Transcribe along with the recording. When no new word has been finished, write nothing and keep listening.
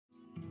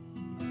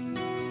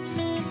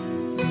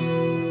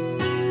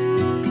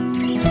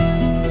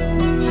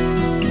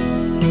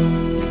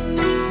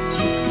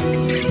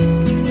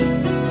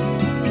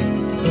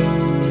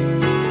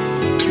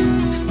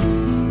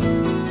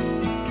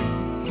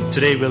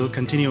today we'll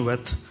continue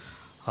with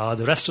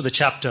the rest of the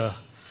chapter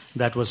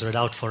that was read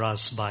out for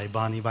us by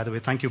Barney. By the way,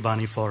 thank you,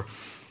 Barney, for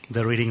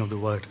the reading of the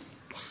word.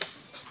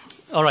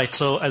 All right,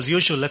 so as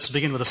usual, let's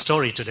begin with a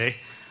story today.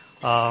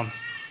 The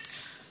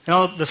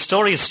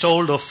story is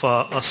told of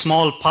a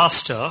small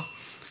pastor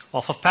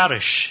of a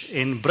parish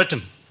in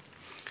Britain.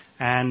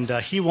 And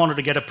he wanted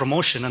to get a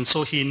promotion, and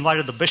so he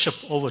invited the bishop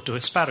over to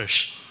his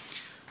parish.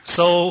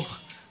 So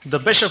the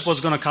bishop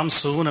was going to come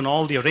soon, and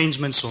all the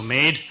arrangements were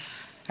made.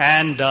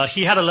 And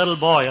he had a little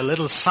boy, a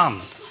little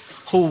son,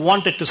 who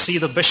wanted to see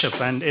the bishop.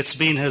 And it's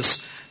been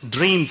his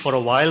dream for a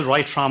while,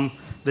 right from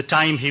the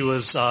time he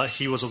was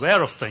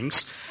aware of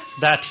things,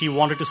 that he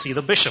wanted to see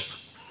the bishop.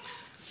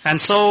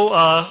 And so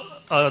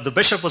the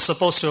bishop was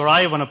supposed to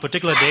arrive on a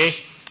particular day,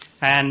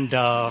 and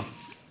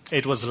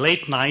it was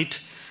late night.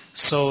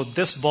 So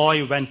this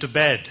boy went to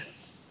bed,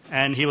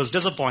 and he was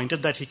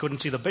disappointed that he couldn't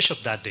see the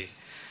bishop that day.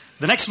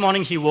 The next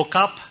morning he woke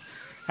up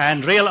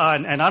and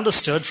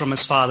understood from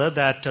his father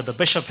that the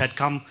bishop had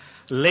come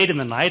late in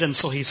the night, and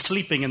so he's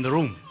sleeping in the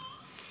room.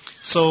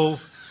 So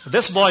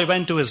this boy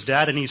went to his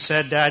dad and he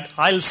said, "Dad,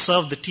 I'll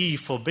serve the tea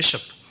for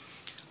bishop."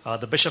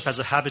 The bishop has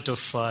a habit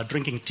of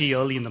drinking tea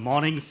early in the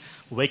morning,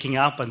 waking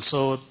up, and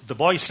so the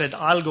boy said,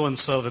 "I'll go and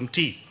serve him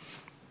tea."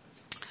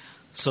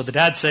 So the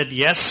dad said,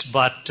 "Yes,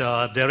 but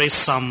there is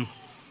some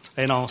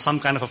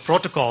kind of a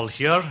protocol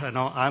here.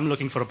 I'm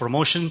looking for a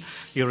promotion.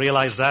 You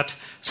realize that.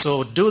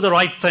 So do the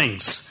right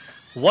things.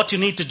 What you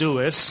need to do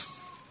is,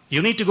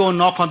 you need to go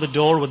knock on the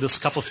door with this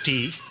cup of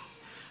tea,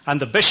 and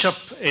the bishop,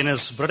 in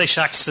his British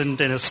accent,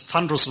 in his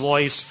thunderous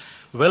voice,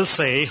 will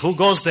say, 'Who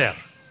goes there?'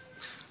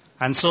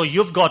 And so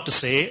you've got to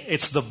say,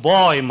 'It's the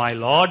boy, my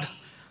lord.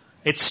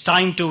 It's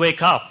time to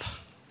wake up.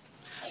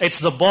 It's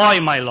the boy,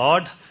 my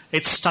lord.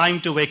 It's time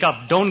to wake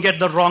up.' Don't get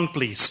that wrong,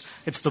 please.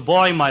 It's the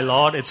boy, my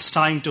lord. It's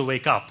time to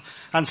wake up."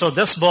 And so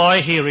this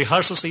boy, he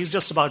rehearses. He's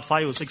just about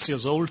 5 or 6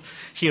 years old.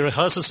 He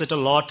rehearses it a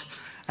lot.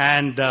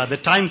 And the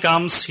time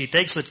comes, he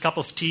takes that cup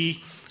of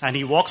tea, and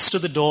he walks to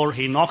the door.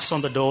 He knocks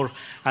on the door,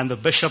 and the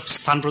bishop's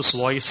thunderous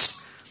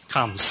voice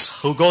comes.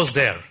 "Who goes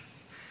there?"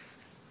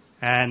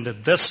 And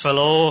this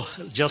fellow,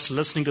 just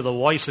listening to the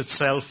voice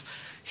itself,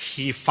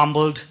 he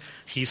fumbled,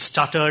 he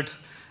stuttered,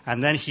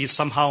 and then he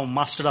somehow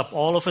mustered up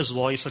all of his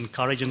voice and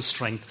courage and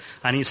strength.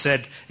 And he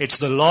said, "It's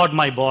the Lord,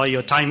 my boy,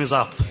 your time is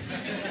up."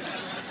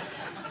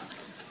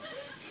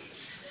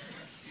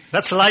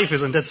 That's life,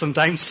 isn't it,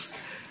 sometimes?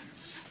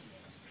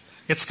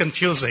 It's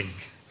confusing.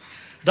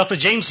 Dr.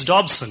 James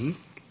Dobson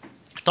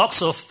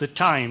talks of the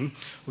time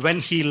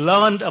when he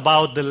learned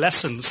about the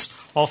lessons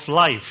of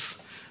life,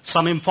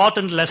 some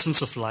important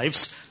lessons of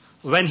life,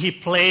 when he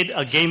played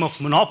a game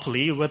of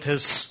Monopoly with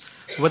his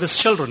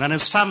children and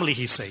his family,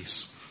 he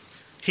says.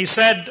 He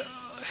said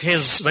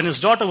when his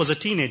daughter was a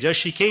teenager,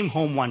 she came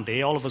home one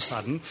day all of a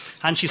sudden,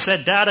 and she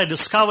said, "Dad, I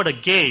discovered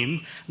a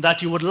game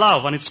that you would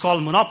love, and it's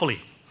called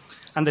Monopoly."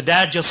 And the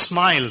dad just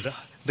smiled.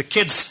 The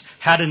kids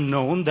hadn't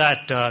known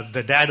that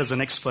the dad is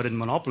an expert in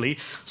Monopoly,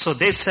 so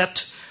they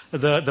set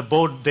the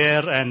board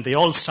there, and they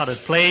all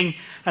started playing.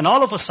 And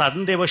all of a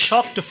sudden, they were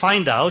shocked to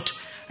find out,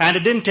 and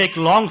it didn't take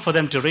long for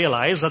them to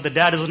realize that the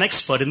dad is an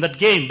expert in that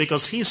game,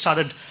 because he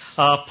started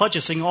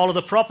purchasing all of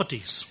the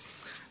properties.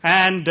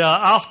 And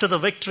after the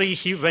victory,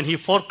 when he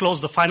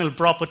foreclosed the final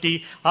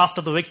property, after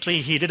the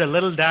victory, he did a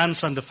little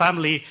dance, and the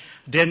family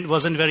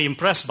wasn't very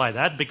impressed by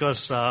that,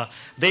 because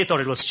they thought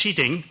it was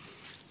cheating.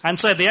 And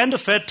so at the end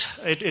of it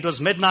was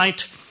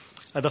midnight.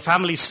 The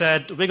family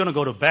said, "We're going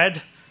to go to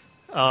bed.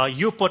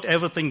 You put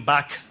everything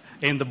back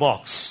in the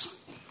box."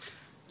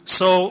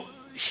 So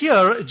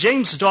here,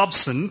 James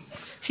Dobson,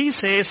 he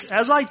says,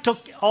 "As I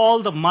took all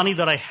the money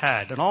that I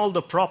had and all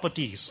the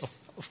properties,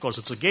 of course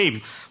it's a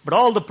game, but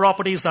all the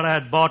properties that I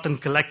had bought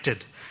and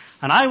collected,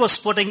 and I was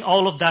putting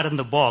all of that in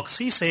the box,"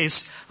 he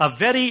says, "a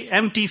very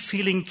empty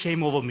feeling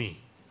came over me.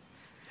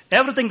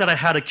 Everything that I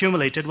had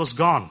accumulated was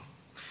gone.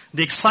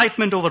 The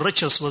excitement over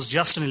riches was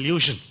just an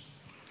illusion."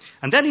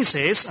 And then he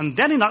says, "And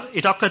then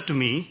it occurred to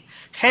me,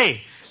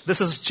 hey, this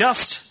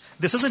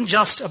isn't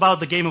just about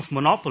the game of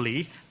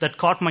Monopoly that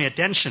caught my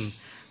attention.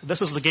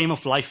 This is the game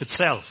of life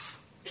itself.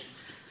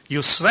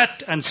 You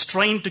sweat and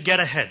strain to get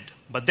ahead,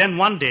 but then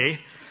one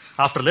day,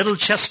 after a little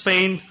chest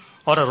pain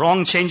or a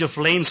wrong change of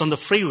lanes on the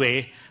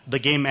freeway, the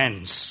game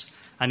ends,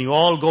 and you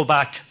all go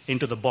back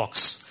into the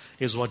box,"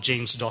 is what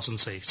James Dobson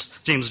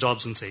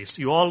says.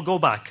 You all go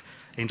back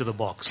into the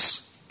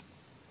box.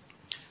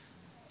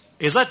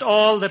 Is that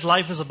all that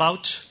life is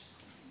about?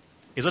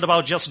 Is it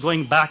about just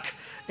going back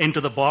into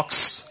the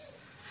box?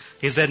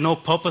 Is there no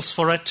purpose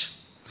for it?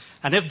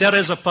 And if there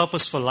is a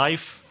purpose for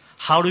life,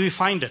 how do we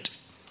find it?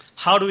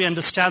 How do we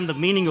understand the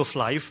meaning of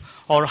life?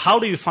 Or how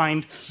do we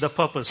find the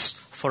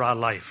purpose for our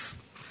life?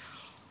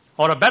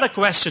 Or a better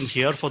question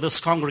here for this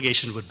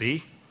congregation would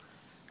be,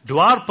 do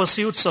our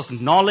pursuits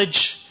of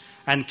knowledge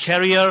and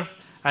career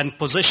and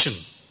position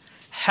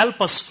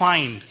help us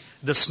find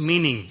this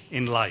meaning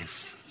in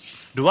life?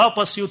 Do our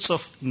pursuits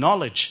of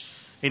knowledge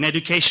in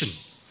education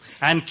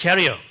and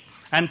career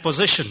and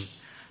position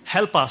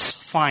help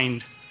us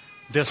find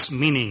this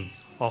meaning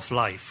of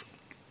life?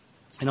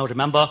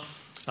 Remember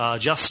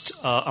just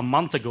a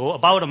month ago,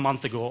 about a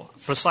month ago,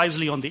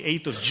 precisely on the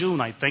 8th of June,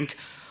 I think,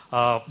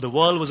 the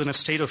world was in a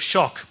state of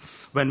shock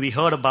when we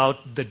heard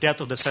about the death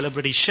of the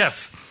celebrity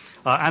chef,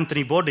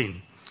 Anthony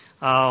Bourdain.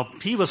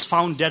 He was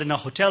found dead in a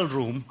hotel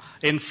room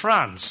in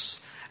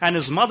France. And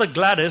his mother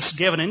Gladys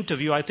gave an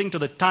interview, I think, to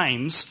the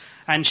Times,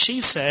 and she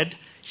said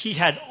he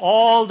had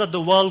all that the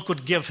world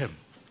could give him.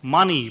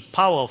 Money,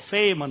 power,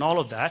 fame, and all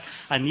of that.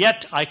 And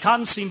yet, I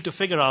can't seem to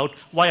figure out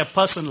why a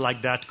person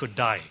like that could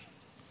die.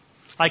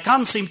 I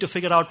can't seem to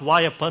figure out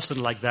why a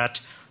person like that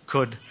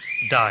could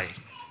die.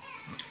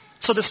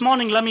 So this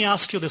morning, let me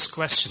ask you this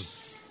question.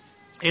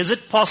 Is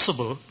it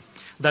possible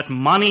that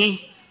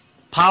money,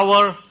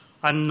 power,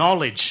 and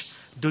knowledge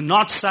do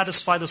not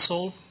satisfy the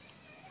soul?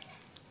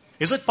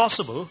 Is it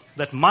possible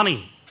that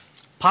money,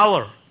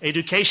 power,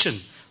 education,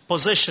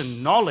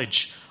 position,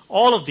 knowledge,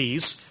 all of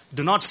these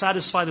do not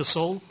satisfy the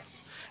soul?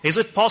 Is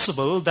it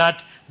possible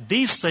that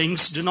these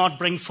things do not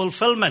bring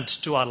fulfillment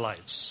to our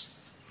lives?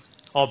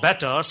 Or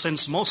better,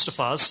 since most of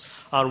us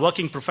are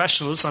working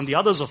professionals and the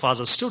others of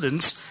us are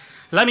students,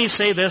 let me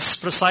say this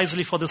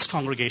precisely for this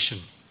congregation.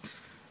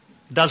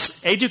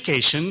 Does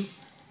education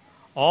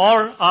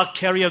or our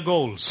career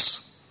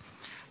goals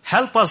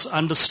help us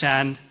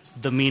understand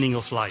the meaning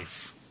of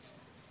life?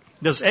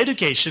 Does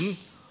education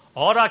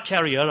or our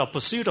career or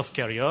pursuit of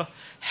career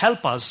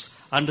help us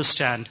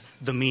understand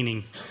the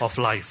meaning of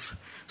life?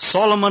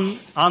 Solomon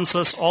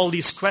answers all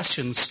these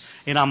questions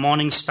in our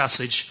morning's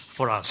passage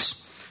for us.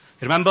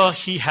 Remember,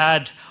 he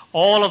had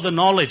all of the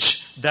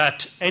knowledge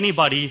that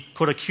anybody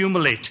could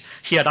accumulate.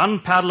 He had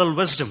unparalleled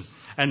wisdom,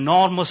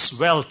 enormous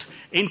wealth,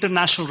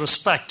 international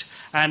respect,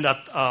 and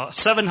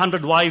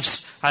 700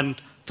 wives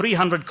and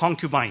 300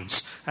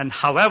 concubines. And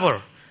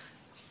however,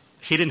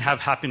 he didn't have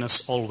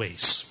happiness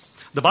always.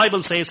 The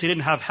Bible says he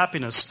didn't have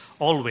happiness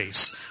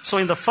always. So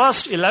in the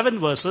first 11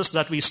 verses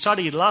that we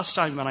studied last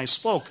time when I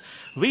spoke,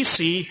 we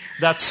see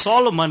that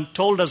Solomon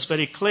told us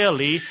very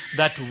clearly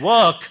that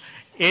work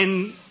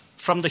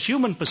from the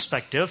human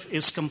perspective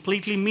is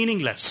completely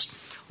meaningless.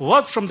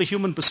 Work from the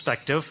human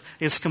perspective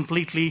is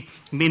completely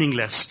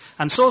meaningless.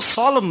 And so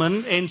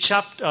Solomon in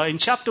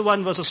chapter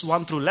 1 verses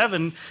 1 through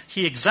 11,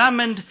 he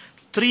examined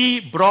 3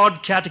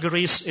 broad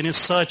categories in his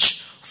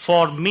search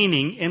for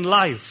meaning in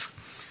life.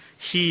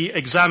 He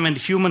examined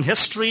human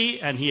history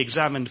and he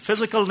examined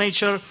physical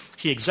nature.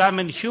 He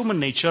examined human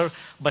nature.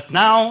 But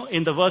now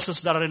in the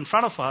verses that are in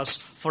front of us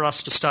for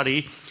us to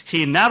study,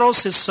 he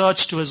narrows his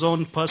search to his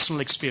own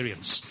personal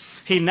experience.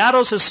 He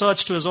narrows his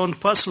search to his own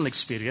personal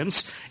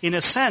experience. In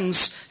a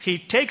sense, he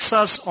takes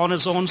us on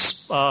his own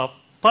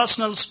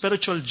personal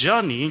spiritual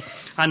journey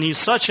and he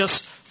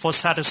searches for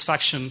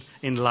satisfaction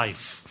in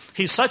life.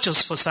 He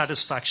searches for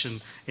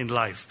satisfaction in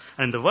life.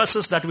 And in the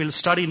verses that we'll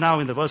study now,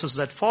 in the verses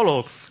that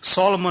follow,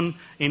 Solomon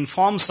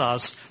informs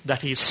us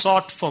that he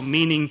sought for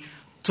meaning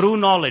through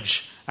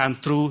knowledge and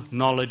through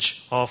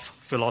knowledge of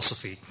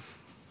philosophy.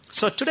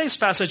 So today's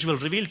passage will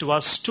reveal to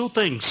us 2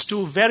 things,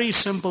 2 very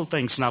simple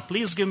things. Now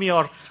please give me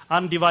your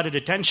undivided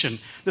attention.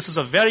 This is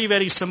a very,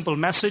 very simple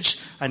message,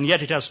 and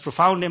yet it has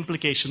profound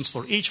implications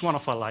for each one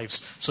of our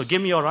lives. So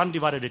give me your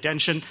undivided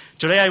attention.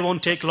 Today I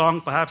won't take long,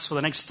 perhaps for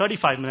the next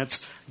 35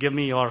 minutes, give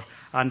me your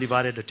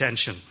undivided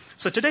attention.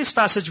 So today's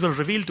passage will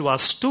reveal to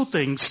us 2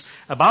 things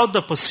about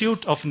the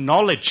pursuit of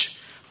knowledge,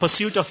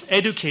 pursuit of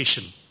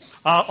education,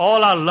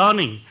 all our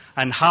learning,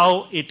 and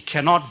how it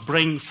cannot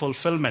bring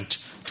fulfillment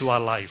to our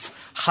life,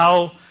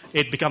 how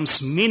it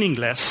becomes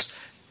meaningless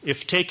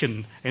if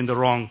taken in the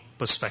wrong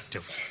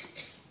perspective.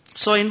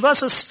 So in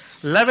verses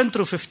 11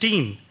 through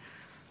 15,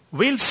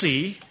 we'll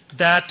see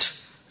that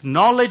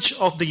knowledge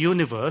of the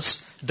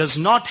universe does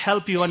not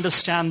help you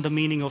understand the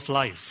meaning of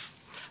life.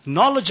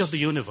 Knowledge of the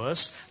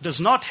universe does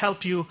not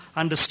help you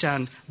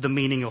understand the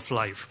meaning of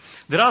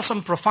life. There are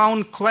some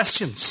profound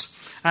questions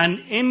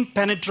and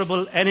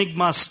impenetrable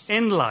enigmas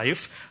in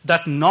life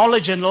that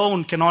knowledge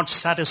alone cannot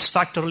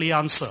satisfactorily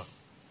answer.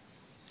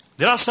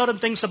 There are certain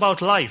things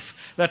about life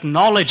that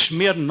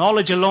mere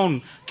knowledge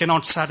alone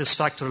cannot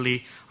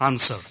satisfactorily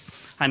answer.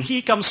 And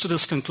he comes to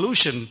this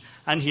conclusion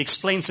and he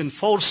explains in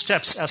 4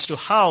 steps as to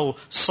how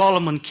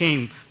Solomon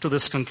came to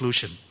this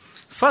conclusion.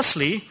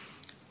 Firstly,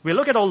 we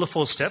look at all the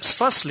 4 steps.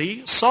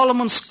 Firstly,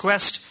 Solomon's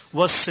quest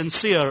was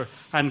sincere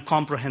and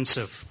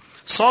comprehensive.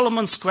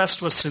 Solomon's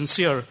quest was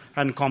sincere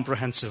and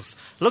comprehensive.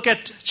 Look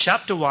at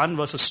chapter 1,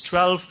 verses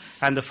 12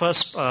 and the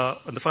first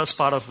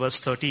part of verse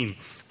 13.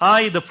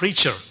 I, the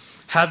preacher,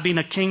 have been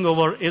a king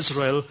over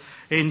Israel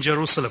in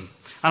Jerusalem,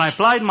 and I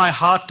applied my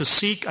heart to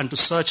seek and to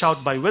search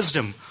out by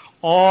wisdom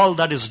all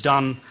that is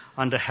done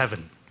under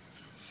heaven.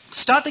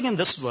 Starting in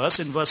this verse,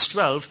 in verse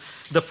 12,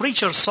 the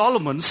preacher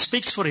Solomon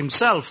speaks for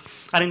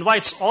himself and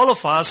invites all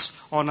of us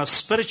on a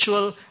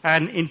spiritual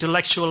and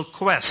intellectual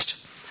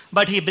quest.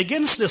 But he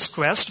begins this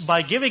quest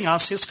by giving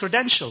us his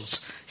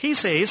credentials. He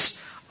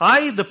says,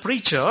 I, the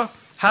preacher,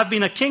 have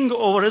been a king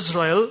over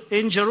Israel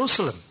in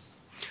Jerusalem.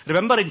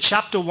 Remember in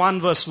chapter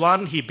 1, verse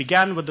 1, he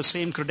began with the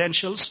same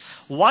credentials.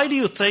 Why do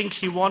you think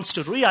he wants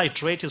to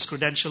reiterate his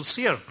credentials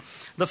here?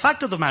 The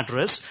fact of the matter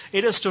is,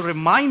 it is to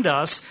remind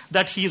us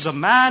that he is a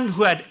man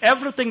who had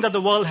everything that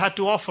the world had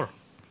to offer.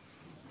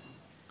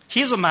 He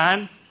is a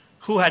man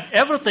who had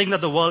everything that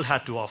the world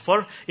had to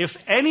offer. If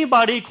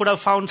anybody could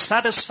have found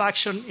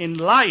satisfaction in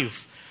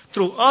life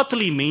through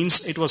earthly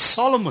means, it was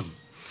Solomon.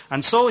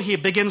 And so he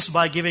begins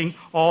by giving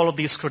all of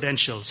these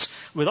credentials.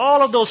 With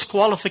all of those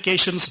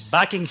qualifications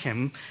backing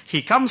him,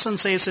 he comes and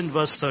says in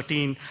verse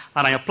 13,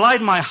 "And I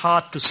applied my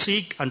heart to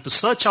seek and to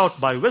search out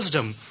by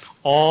wisdom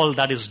all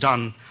that is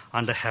done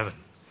under heaven."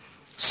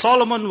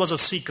 Solomon was a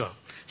seeker.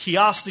 He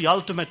asked the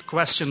ultimate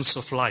questions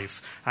of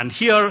life. And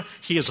here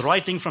he is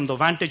writing from the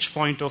vantage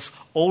point of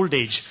old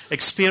age,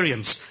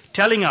 experience,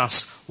 telling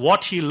us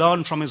what he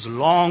learned from his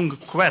long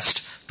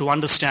quest to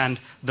understand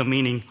the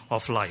meaning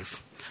of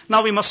life.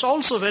 Now we must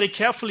also very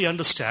carefully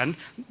understand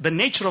the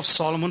nature of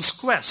Solomon's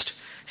quest.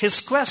 His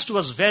quest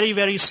was very,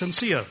 very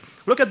sincere.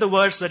 Look at the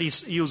words that he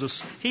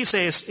uses. He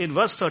says in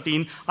verse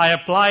 13, "I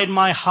applied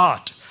my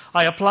heart."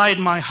 I applied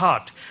my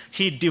heart.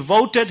 He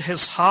devoted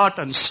his heart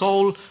and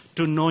soul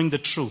to knowing the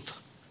truth.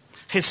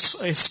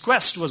 His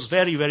quest was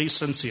very, very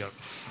sincere.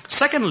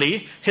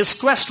 Secondly, his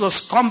quest was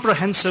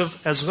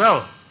comprehensive as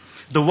well.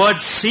 The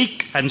words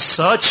seek and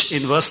search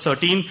in verse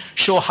 13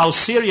 show how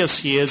serious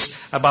he is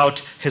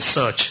about his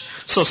search.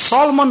 So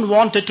Solomon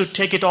wanted to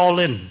take it all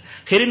in.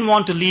 He didn't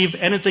want to leave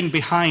anything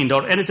behind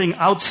or anything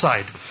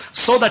outside,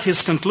 so that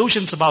his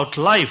conclusions about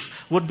life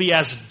would be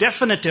as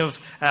definitive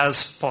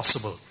as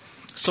possible.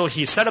 So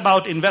he set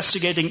about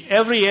investigating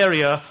every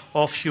area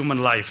of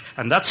human life.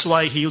 And that's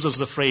why he uses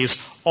the phrase,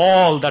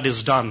 all that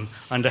is done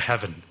under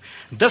heaven.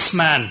 This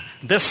man,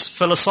 this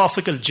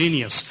philosophical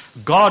genius,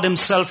 God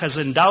himself has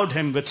endowed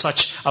him with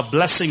such a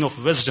blessing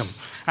of wisdom.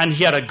 And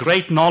he had a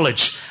great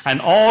knowledge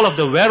and all of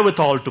the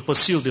wherewithal to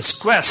pursue this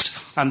quest.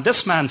 And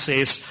this man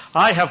says,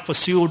 I have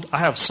pursued, I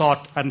have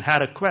sought and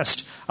had a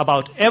quest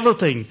about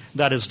everything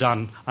that is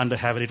done under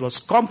heaven. It was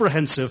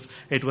comprehensive,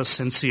 it was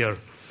sincere.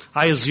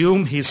 I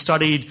assume he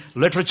studied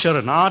literature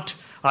and art.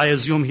 I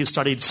assume he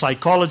studied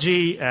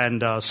psychology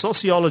and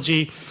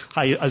sociology.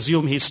 I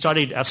assume he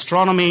studied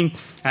astronomy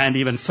and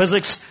even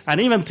physics and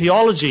even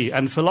theology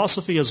and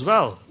philosophy as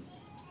well.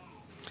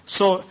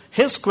 So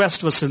his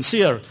quest was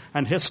sincere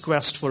and his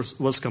quest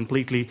was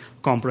completely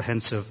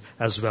comprehensive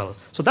as well.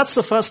 So that's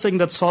the first thing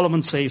that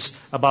Solomon says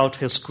about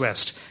his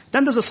quest.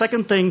 Then there's a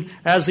second thing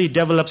as he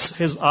develops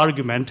his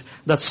argument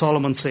that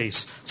Solomon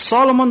says.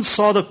 Solomon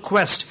saw the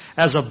quest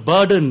as a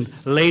burden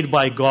laid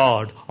by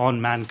God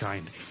on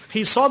mankind.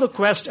 He saw the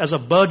quest as a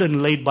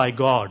burden laid by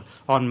God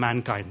on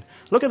mankind.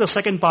 Look at the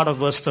second part of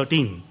verse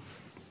 13.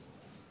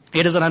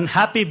 It is an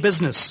unhappy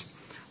business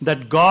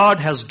that God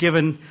has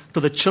given to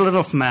the children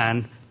of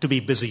man to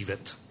be busy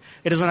with.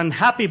 It is an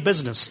unhappy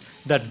business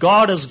that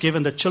God has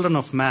given the children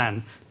of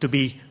man to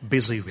be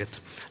busy with.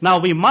 Now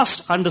we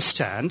must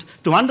understand,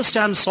 to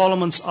understand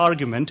Solomon's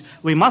argument,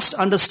 we must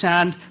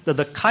understand that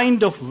the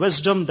kind of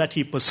wisdom that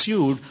he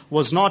pursued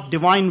was not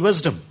divine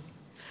wisdom.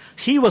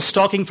 He was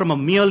talking from a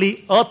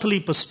merely earthly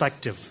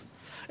perspective,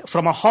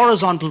 from a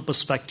horizontal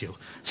perspective.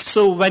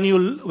 So when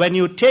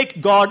you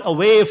take God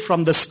away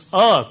from this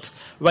earth,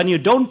 when you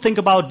don't think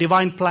about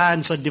divine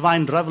plans and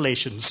divine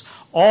revelations,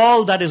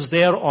 all that is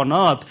there on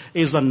earth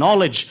is the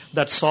knowledge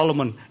that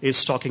Solomon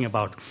is talking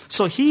about.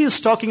 So he is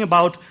talking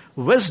about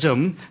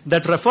wisdom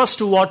that refers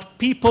to what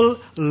people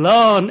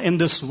learn in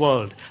this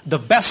world, the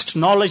best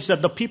knowledge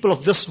that the people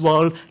of this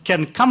world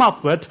can come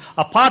up with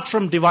apart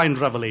from divine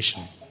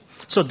revelation.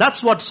 So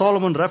that's what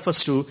Solomon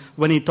refers to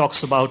when he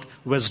talks about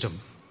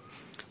wisdom.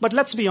 But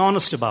let's be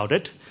honest about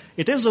it.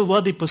 It is a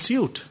worthy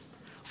pursuit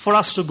for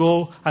us to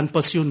go and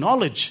pursue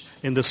knowledge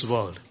in this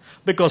world,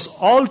 because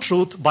all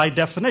truth by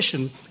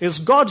definition is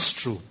God's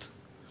truth.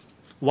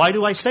 Why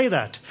do I say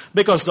that?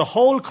 Because the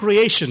whole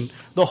creation,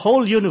 the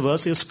whole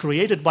universe is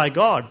created by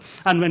God.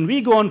 And when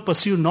we go and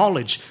pursue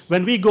knowledge,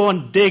 when we go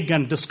and dig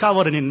and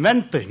discover and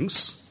invent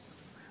things,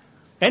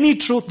 any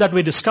truth that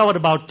we discover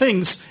about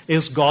things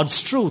is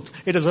God's truth.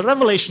 It is a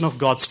revelation of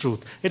God's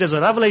truth. It is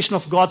a revelation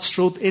of God's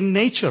truth in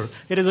nature.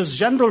 It is His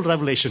general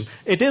revelation.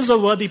 It is a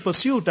worthy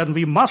pursuit and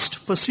we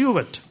must pursue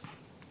it.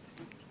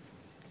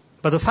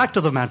 But the fact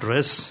of the matter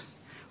is,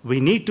 we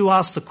need to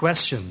ask the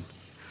question,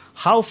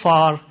 how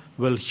far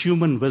will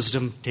human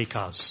wisdom take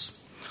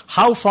us?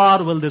 How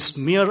far will this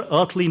mere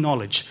earthly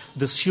knowledge,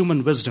 this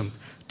human wisdom,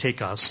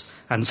 take us?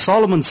 And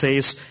Solomon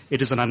says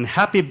it is an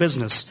unhappy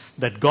business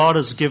that God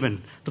has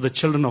given to the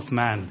children of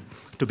man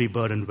to be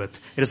burdened with.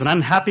 It is an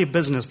unhappy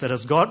business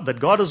that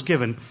God has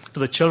given to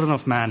the children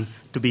of man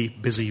to be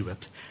busy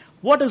with.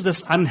 What is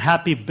this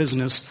unhappy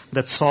business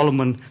that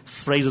Solomon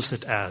phrases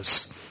it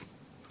as?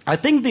 I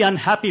think the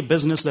unhappy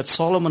business that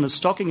Solomon is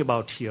talking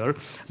about here,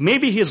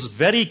 maybe his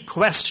very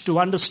quest to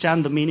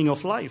understand the meaning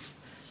of life.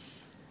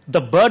 The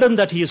burden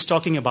that he is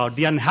talking about,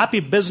 the unhappy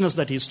business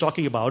that he is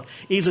talking about,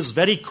 is his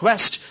very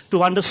quest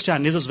to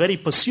understand, is his very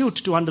pursuit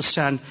to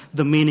understand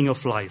the meaning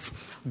of life.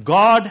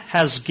 God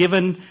has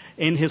given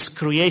in his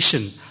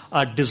creation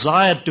a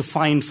desire to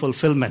find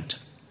fulfillment.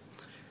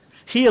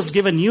 He has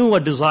given you a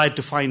desire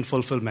to find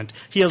fulfillment.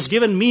 He has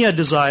given me a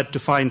desire to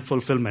find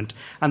fulfillment.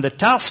 And the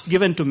task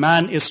given to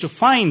man is to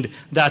find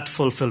that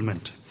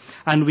fulfillment.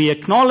 And we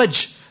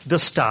acknowledge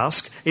this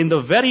task in the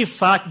very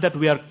fact that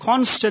we are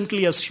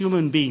constantly as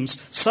human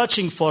beings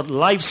searching for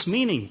life's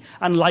meaning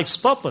and life's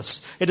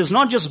purpose. It is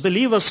not just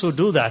believers who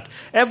do that.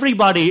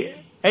 Everybody,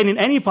 and in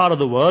any part of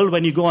the world,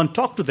 when you go and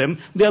talk to them,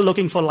 they're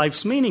looking for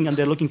life's meaning and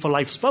they're looking for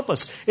life's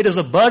purpose. It is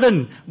a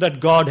burden that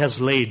God has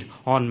laid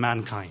on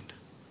mankind.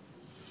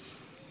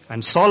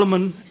 And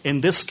Solomon,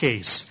 in this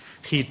case,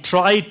 he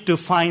tried to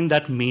find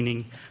that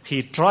meaning.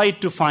 He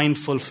tried to find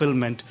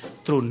fulfillment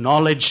through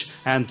knowledge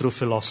and through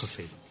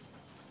philosophy.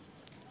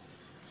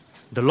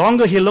 The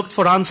longer he looked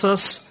for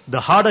answers,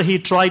 the harder he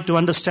tried to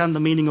understand the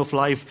meaning of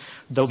life,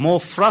 the more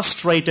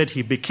frustrated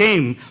he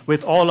became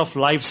with all of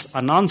life's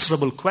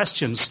unanswerable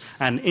questions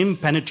and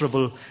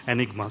impenetrable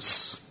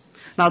enigmas.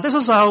 Now, this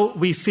is how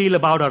we feel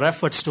about our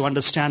efforts to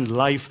understand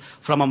life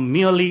from a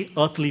merely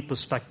earthly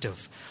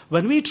perspective.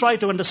 When we try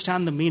to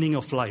understand the meaning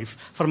of life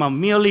from a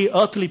merely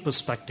earthly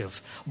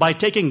perspective, by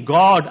taking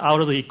God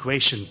out of the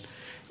equation,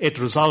 it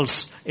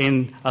results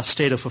in a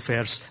state of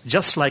affairs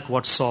just like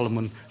what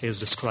Solomon is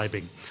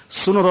describing.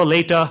 Sooner or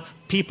later,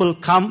 people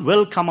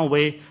will come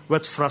away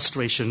with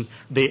frustration.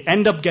 They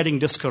end up getting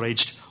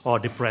discouraged or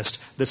depressed.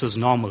 This is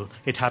normal.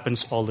 It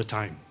happens all the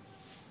time.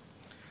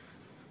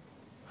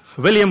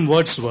 William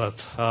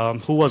Wordsworth,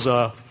 who was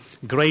a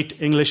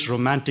great English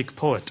romantic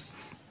poet,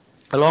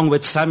 along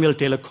with Samuel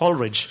Taylor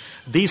Coleridge,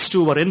 these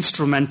two were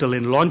instrumental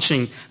in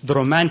launching the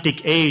Romantic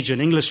Age in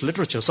English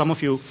literature. Some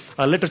of you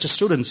are literature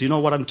students, you know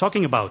what I'm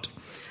talking about.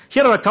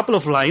 Here are a couple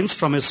of lines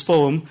from his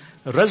poem,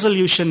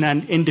 Resolution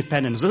and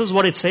Independence. This is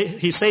what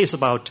he says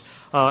about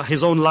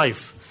his own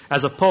life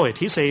as a poet.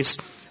 He says,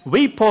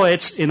 "We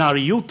poets in our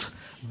youth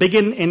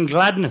begin in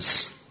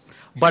gladness,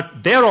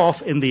 but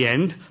thereof in the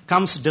end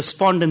comes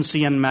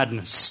despondency and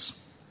madness."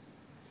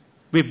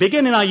 We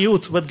begin in our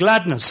youth with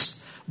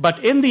gladness, but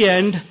in the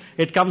end,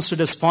 it comes to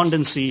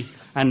despondency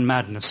and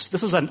madness.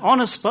 This is an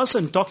honest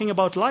person talking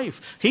about life.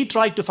 He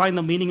tried to find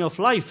the meaning of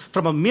life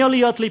from a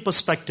merely earthly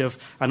perspective,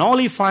 and all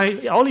he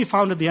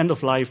found at the end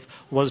of life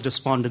was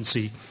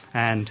despondency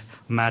and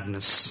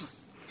madness.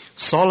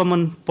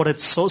 Solomon put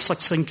it so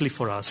succinctly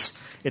for us.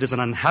 It is an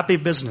unhappy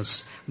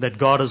business that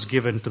God has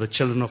given to the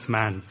children of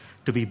man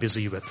to be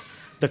busy with.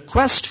 The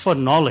quest for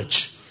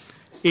knowledge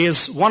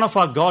is one of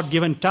our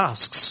God-given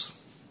tasks.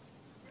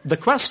 The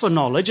quest for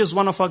knowledge is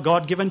one of our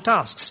God-given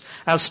tasks.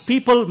 As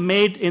people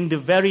made in the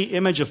very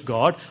image of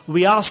God,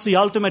 we ask the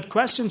ultimate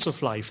questions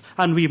of life,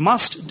 and we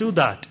must do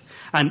that.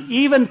 And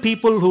even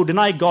people who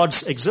deny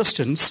God's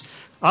existence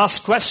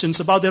ask questions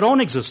about their own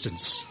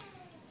existence.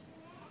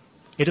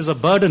 It is a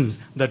burden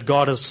that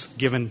God has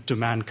given to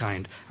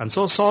mankind. And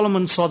so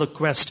Solomon saw the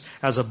quest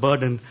as a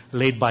burden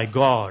laid by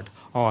God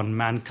on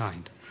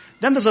mankind.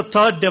 Then there's a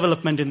third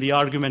development in the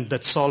argument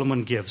that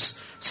Solomon gives.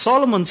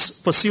 Solomon's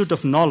pursuit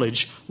of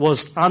knowledge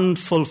was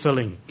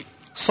unfulfilling.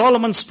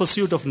 Solomon's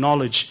pursuit of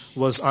knowledge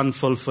was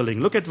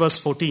unfulfilling. Look at verse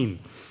 14.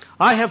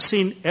 "I have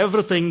seen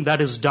everything that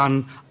is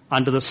done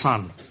under the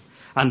sun.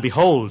 And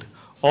behold,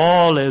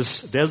 all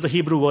is," there's the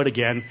Hebrew word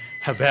again,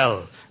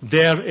 "hebel."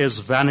 There is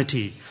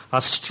vanity, a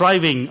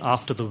striving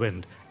after the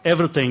wind.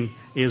 Everything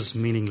is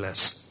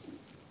meaningless.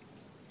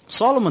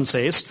 Solomon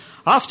says,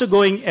 after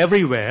going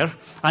everywhere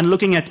and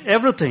looking at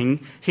everything,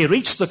 he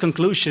reached the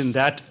conclusion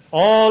that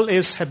all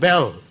is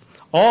hebel,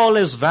 all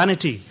is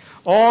vanity,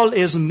 all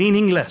is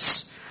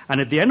meaningless.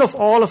 And at the end of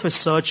all of his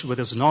search with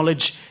his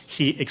knowledge,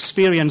 he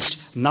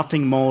experienced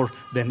nothing more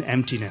than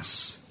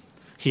emptiness.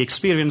 He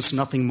experienced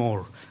nothing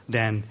more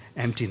than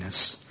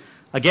emptiness.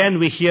 Again,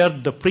 we hear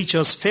the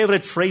preacher's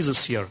favorite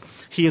phrases here.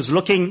 He is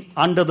looking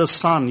under the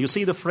sun. You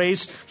see the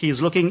phrase? He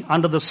is looking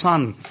under the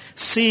sun,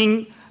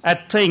 seeing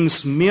at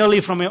things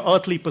merely from an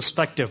earthly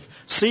perspective,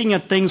 seeing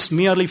at things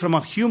merely from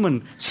a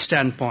human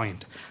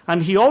standpoint.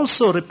 And he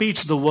also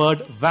repeats the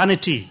word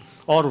vanity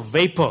or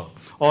vapor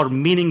or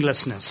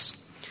meaninglessness.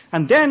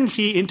 And then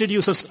he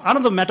introduces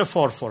another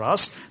metaphor for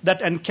us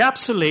that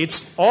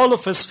encapsulates all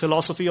of his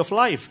philosophy of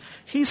life.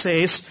 He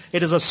says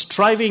it is a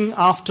striving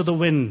after the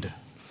wind.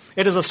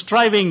 It is a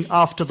striving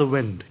after the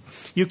wind.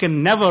 You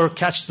can never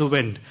catch the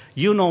wind.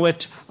 You know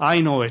it, I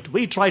know it.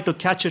 We try to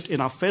catch it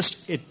in our fist.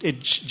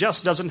 It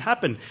just doesn't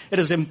happen. It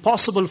is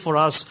impossible for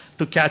us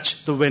to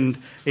catch the wind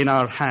in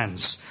our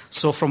hands.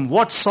 So from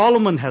what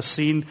Solomon has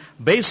seen,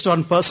 based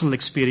on personal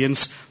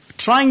experience,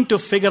 trying to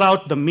figure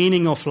out the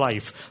meaning of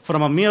life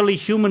from a merely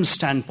human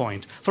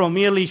standpoint, from a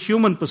merely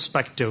human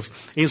perspective,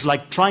 is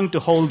like trying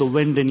to hold the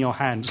wind in your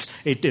hands.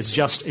 It is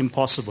just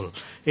impossible.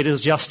 It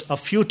is just a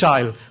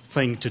futile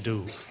thing to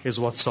do, is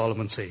what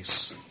Solomon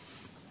says.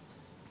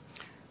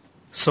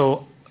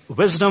 So,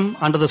 wisdom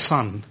under the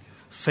sun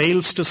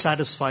fails to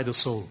satisfy the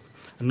soul.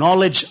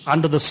 Knowledge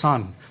under the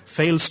sun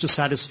fails to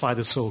satisfy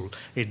the soul.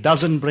 It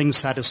doesn't bring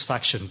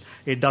satisfaction.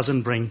 It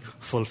doesn't bring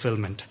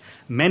fulfillment.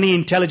 Many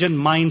intelligent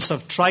minds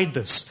have tried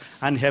this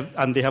and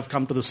they have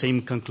come to the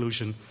same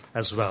conclusion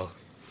as well.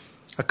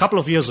 A couple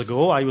of years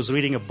ago, I was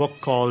reading a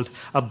book called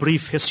A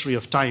Brief History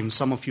of Time.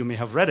 Some of you may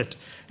have read it.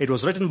 It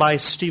was written by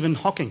Stephen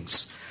Hawking.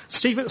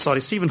 Stephen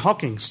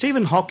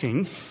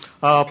Hawking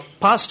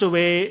passed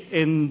away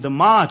in the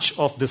March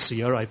of this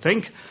year, I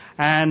think.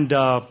 And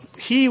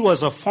he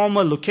was a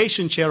former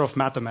location chair of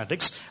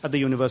mathematics at the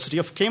University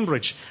of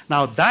Cambridge.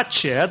 Now, that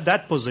chair,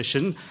 that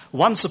position,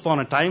 once upon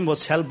a time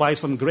was held by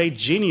some great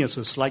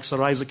geniuses like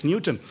Sir Isaac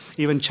Newton,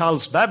 even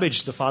Charles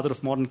Babbage, the father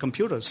of modern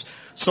computers.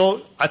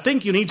 So I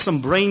think you need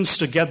some brains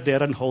to get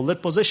there and hold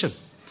that position.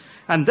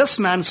 And this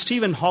man,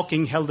 Stephen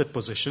Hawking, held that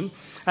position.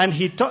 And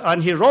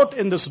he wrote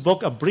in this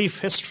book, A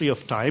Brief History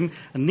of Time.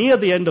 And near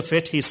the end of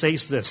it, he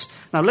says this.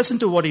 Now, listen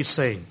to what he's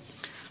saying.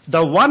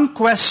 The one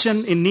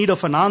question in need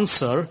of an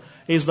answer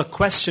is the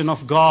question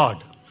of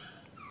God.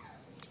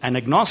 An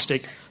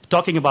agnostic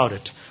talking about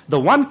it. The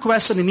one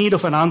question in need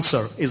of an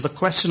answer is the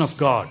question of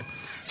God.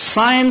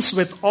 Science,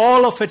 with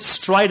all of its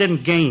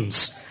strident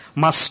gains,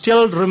 must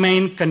still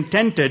remain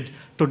contented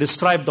to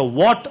describe the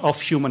what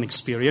of human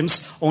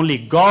experience. Only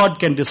God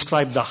can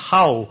describe the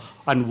how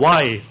and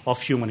why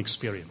of human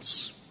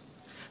experience.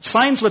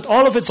 Science, with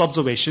all of its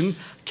observation,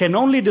 can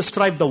only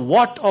describe the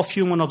what of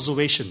human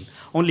observation.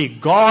 Only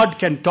God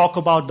can talk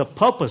about the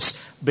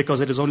purpose, because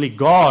it is only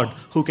God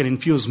who can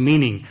infuse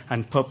meaning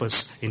and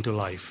purpose into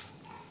life.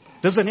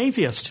 This is an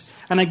atheist,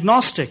 an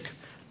agnostic,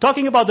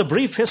 talking about the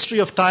brief history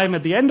of time.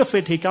 At the end of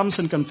it, he comes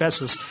and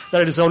confesses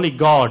that it is only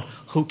God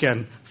who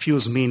can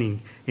fuse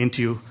meaning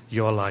into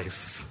your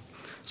life.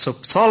 So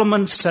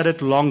Solomon said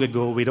it long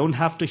ago. We don't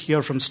have to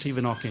hear from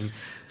Stephen Hawking.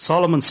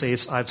 Solomon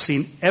says, I've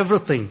seen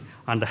everything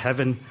under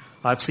heaven.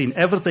 I've seen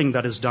everything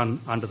that is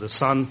done under the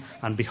sun,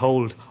 and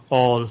behold,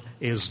 all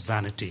is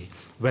vanity.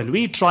 When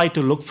we try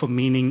to look for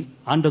meaning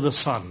under the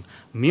sun,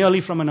 merely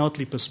from an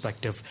earthly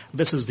perspective,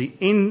 this is the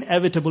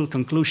inevitable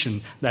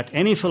conclusion that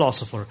any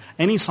philosopher,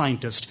 any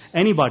scientist,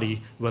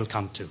 anybody will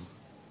come to.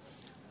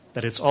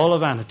 That it's all a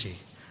vanity,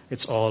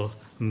 it's all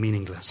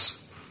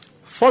meaningless.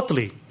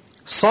 Fourthly,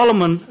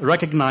 Solomon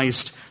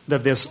recognized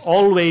that there's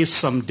always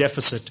some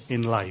deficit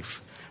in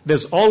life.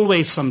 There's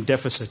always some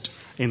deficit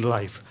in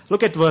life.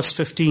 Look at verse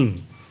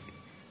 15.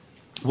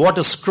 What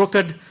is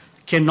crooked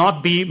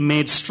cannot be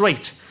made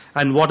straight,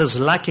 and what is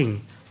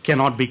lacking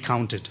cannot be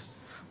counted.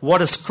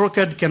 What is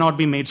crooked cannot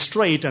be made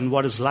straight, and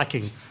what is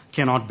lacking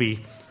cannot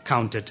be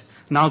counted.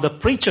 Now, the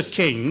preacher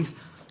king,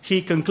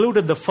 he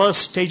concluded the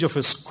first stage of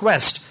his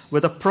quest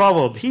with a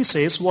proverb. He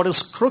says, what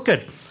is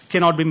crooked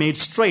cannot be made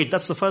straight.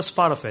 That's the first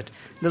part of it.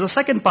 There's a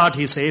second part,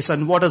 he says,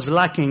 and what is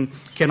lacking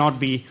cannot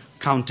be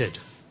counted.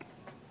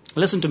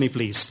 Listen to me,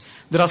 please.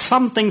 There are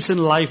some things in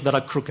life that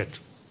are crooked.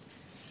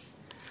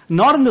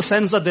 Not in the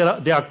sense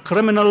that they are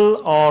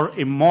criminal or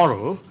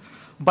immoral,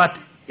 but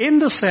in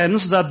the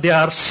sense that they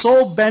are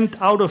so bent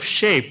out of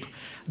shape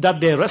that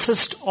they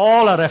resist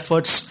all our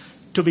efforts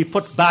to be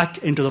put back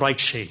into the right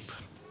shape.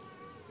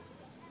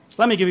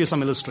 Let me give you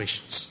some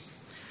illustrations.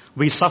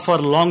 We suffer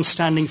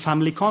long-standing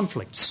family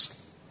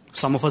conflicts.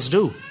 Some of us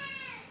do.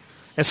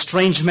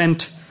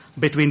 Estrangement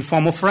between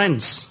former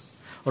friends.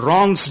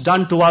 Wrongs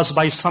done to us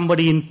by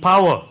somebody in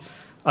power,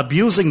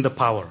 abusing the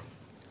power.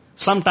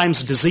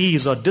 Sometimes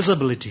disease or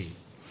disability,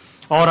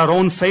 or our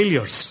own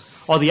failures,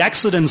 or the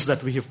accidents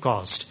that we have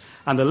caused.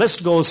 And the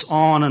list goes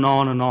on and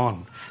on and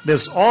on.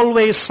 There's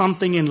always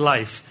something in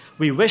life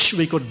we wish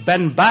we could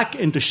bend back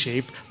into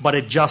shape, but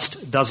it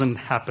just doesn't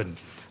happen.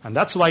 And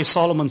that's why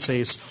Solomon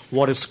says,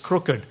 what is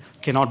crooked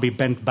cannot be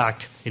bent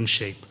back in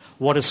shape.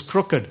 What is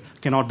crooked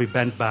cannot be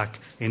bent back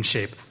in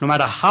shape. No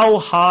matter how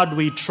hard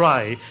we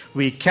try,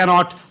 we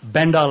cannot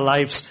bend our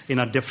lives in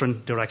a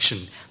different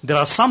direction. There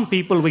are some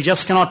people we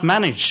just cannot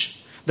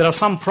manage. There are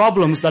some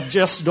problems that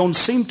just don't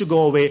seem to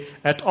go away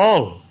at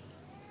all.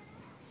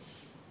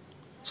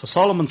 So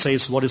Solomon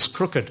says, what is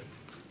crooked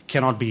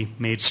cannot be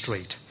made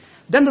straight.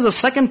 Then there's a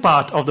second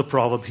part of the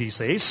proverb, he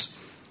says,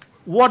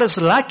 what is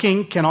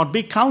lacking cannot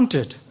be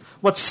counted.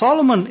 What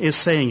Solomon is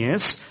saying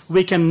is,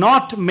 we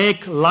cannot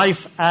make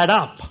life add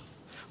up.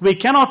 We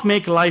cannot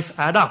make life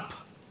add up.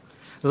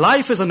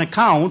 Life is an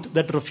account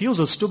that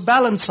refuses to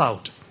balance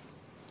out.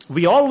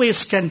 We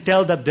always can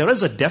tell that there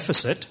is a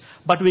deficit,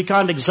 but we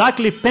can't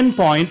exactly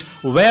pinpoint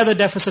where the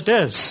deficit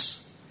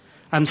is.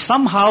 And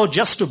somehow,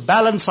 just to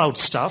balance out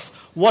stuff,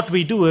 what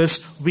we do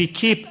is we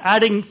keep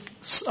adding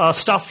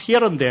stuff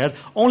here and there,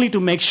 only to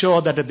make sure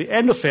that at the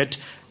end of it,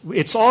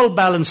 it's all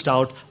balanced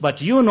out,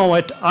 but you know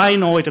it, I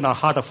know it in our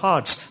heart of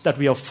hearts, that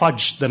we have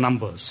fudged the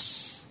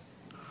numbers.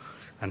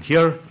 And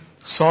here,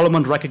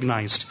 Solomon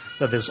recognized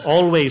that there's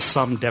always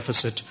some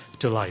deficit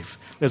to life.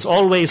 There's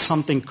always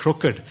something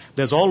crooked.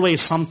 There's always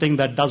something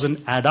that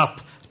doesn't add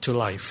up to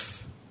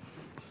life.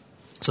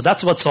 So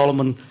that's what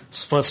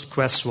Solomon's first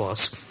quest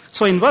was.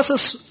 So in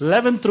verses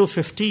 11 through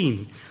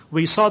 15,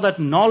 we saw that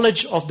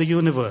knowledge of the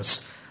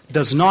universe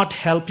does not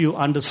help you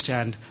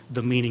understand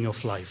the meaning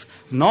of life.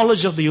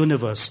 Knowledge of the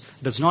universe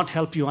does not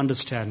help you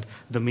understand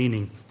the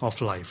meaning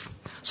of life.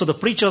 So the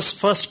preacher's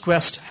first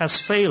quest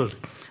has failed.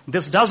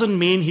 This doesn't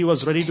mean he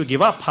was ready to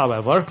give up,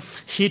 however.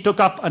 He took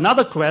up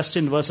another quest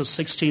in verses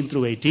 16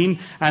 through 18,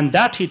 and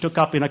that he took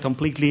up in a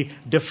completely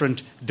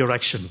different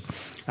direction.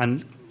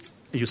 And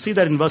you see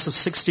that in verses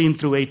 16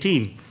 through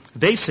 18.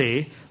 They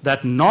say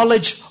that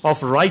knowledge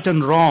of right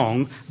and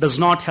wrong does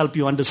not help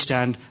you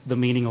understand the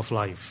meaning of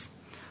life.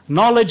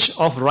 Knowledge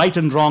of right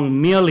and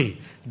wrong merely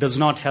does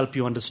not help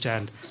you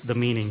understand the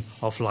meaning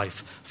of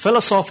life.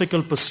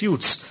 Philosophical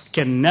pursuits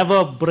can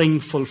never bring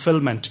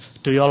fulfillment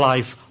to your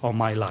life or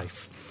my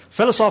life.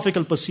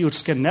 Philosophical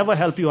pursuits can never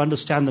help you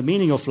understand the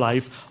meaning of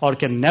life or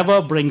can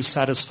never bring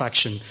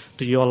satisfaction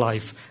to your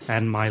life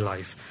and my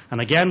life.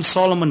 And again,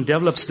 Solomon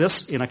develops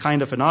this in a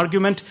kind of an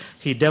argument.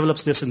 He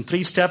develops this in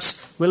 3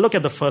 steps. We'll look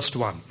at the first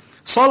one.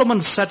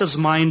 Solomon set his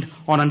mind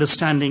on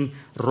understanding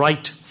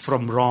right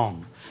from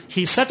wrong.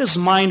 He set his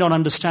mind on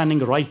understanding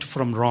right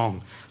from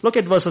wrong. Look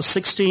at verses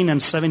 16 and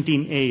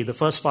 17a, the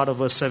first part of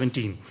verse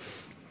 17.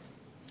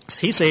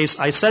 He says,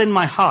 I said in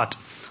my heart,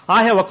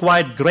 I have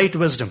acquired great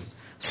wisdom,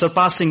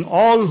 surpassing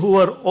all who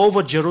were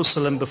over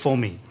Jerusalem before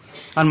me.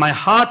 And my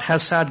heart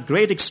has had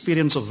great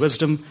experience of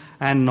wisdom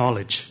and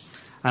knowledge.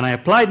 And I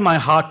applied my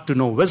heart to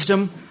know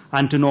wisdom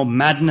and to know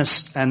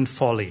madness and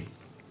folly.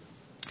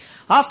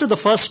 After the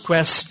first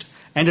quest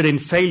ended in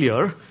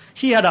failure,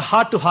 he had a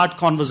heart-to-heart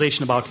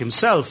conversation about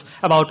himself,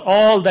 about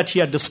all that he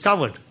had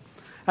discovered.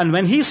 And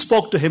when he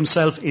spoke to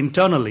himself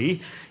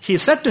internally, he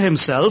said to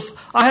himself,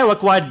 I have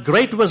acquired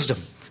great wisdom,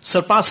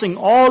 surpassing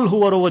all who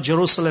were over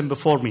Jerusalem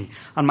before me,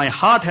 and my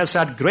heart has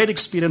had great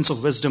experience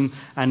of wisdom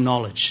and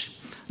knowledge.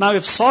 Now,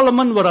 if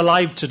Solomon were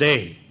alive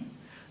today,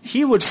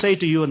 he would say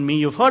to you and me,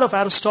 you've heard of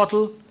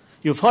Aristotle,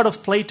 you've heard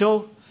of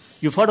Plato,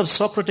 you've heard of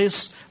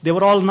Socrates, they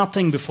were all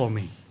nothing before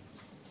me.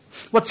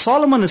 What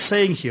Solomon is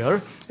saying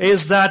here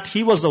is that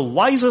he was the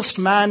wisest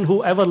man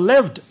who ever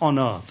lived on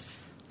earth.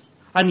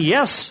 And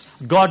yes,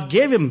 God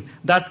gave him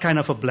that kind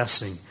of a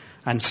blessing.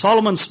 And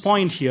Solomon's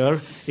point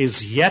here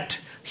is yet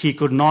he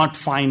could not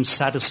find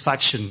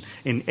satisfaction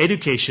in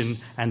education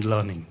and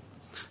learning.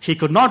 He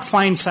could not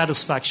find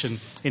satisfaction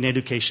in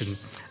education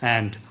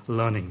and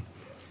learning.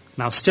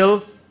 Now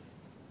still,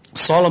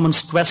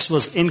 Solomon's quest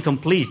was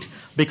incomplete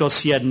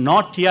because he had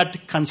not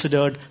yet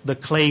considered the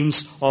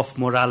claims of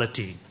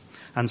morality.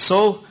 And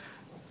so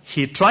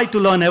he tried to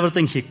learn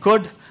everything he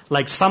could,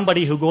 like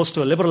somebody who goes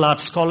to a liberal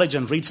arts college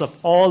and reads up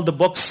all the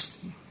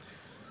books.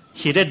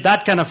 He did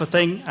that kind of a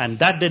thing, and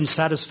that didn't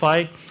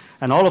satisfy.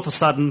 And all of a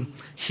sudden,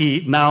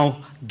 he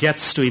now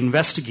gets to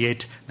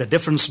investigate the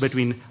difference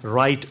between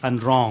right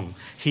and wrong.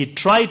 He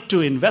tried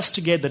to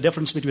investigate the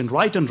difference between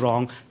right and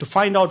wrong to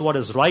find out what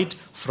is right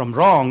from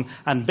wrong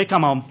and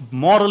become a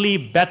morally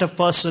better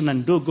person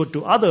and do good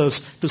to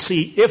others to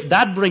see if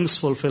that brings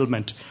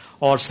fulfillment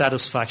or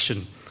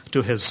satisfaction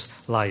to his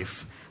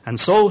life. And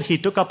so he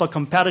took up a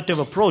comparative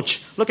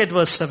approach. Look at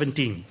verse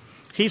 17.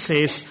 He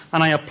says,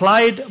 and I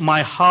applied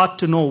my heart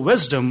to know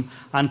wisdom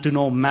and to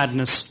know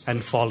madness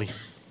and folly.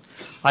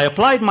 I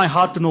applied my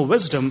heart to know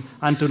wisdom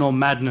and to know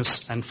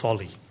madness and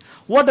folly.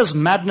 What does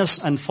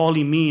madness and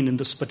folly mean in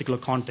this particular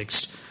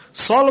context?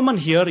 Solomon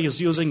here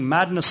is using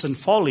madness and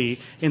folly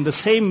in the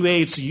same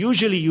way it's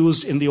usually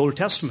used in the Old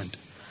Testament.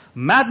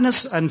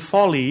 Madness and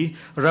folly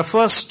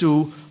refers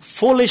to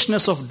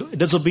foolishness of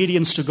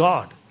disobedience to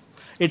God.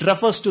 It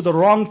refers to the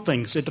wrong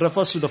things. It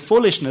refers to the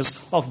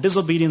foolishness of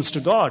disobedience to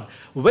God.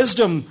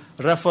 Wisdom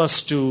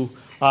refers to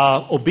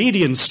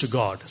obedience to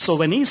God. So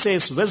when he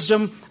says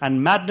wisdom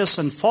and madness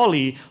and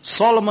folly,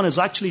 Solomon is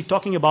actually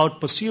talking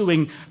about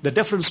pursuing the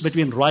difference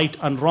between right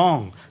and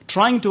wrong,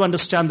 trying to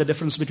understand the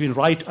difference between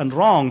right and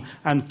wrong,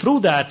 and through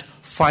that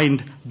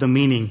find the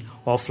meaning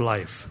of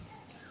life.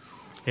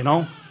 You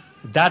know,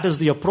 that is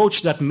the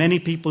approach that many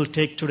people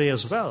take today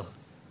as well.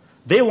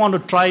 They want to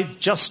try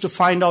just to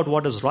find out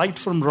what is right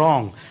from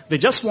wrong. They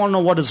just want to know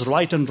what is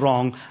right and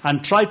wrong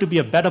and try to be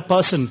a better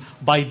person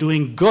by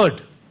doing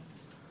good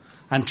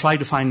and try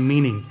to find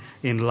meaning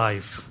in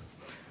life.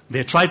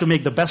 They try to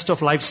make the best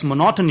of life's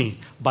monotony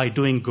by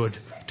doing good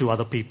to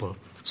other people.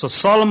 So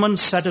Solomon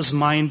set his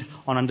mind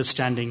on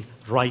understanding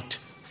right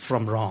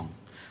from wrong.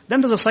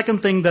 Then there's a second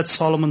thing that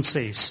Solomon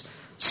says.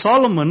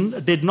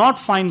 Solomon did not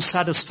find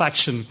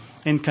satisfaction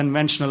in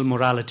conventional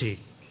morality.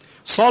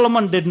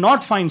 Solomon did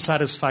not find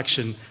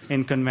satisfaction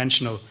in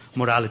conventional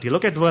morality.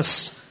 Look at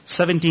verse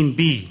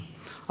 17b.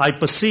 I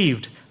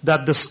perceived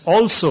that this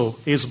also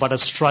is but a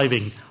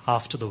striving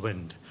after the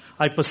wind.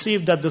 I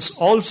perceived that this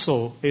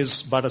also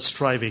is but a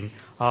striving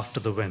after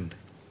the wind.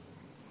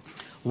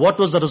 What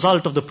was the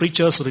result of the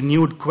preacher's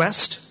renewed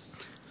quest?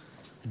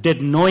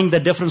 Did knowing the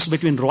difference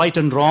between right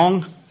and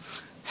wrong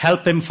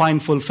help him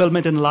find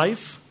fulfillment in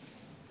life?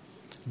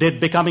 Did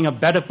becoming a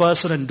better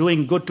person and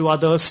doing good to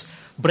others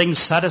bring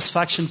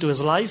satisfaction to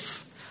his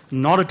life?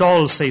 Not at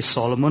all, says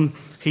Solomon.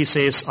 He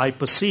says, I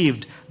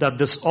perceived that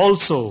this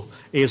also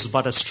is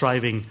but a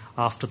striving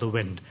after the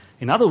wind.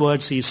 In other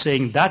words, he is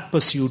saying that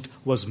pursuit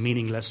was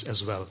meaningless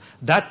as well.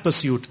 That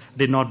pursuit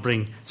did not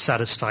bring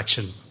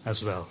satisfaction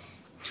as well.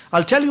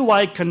 I'll tell you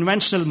why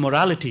conventional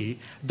morality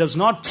does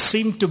not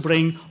seem to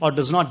bring or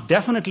does not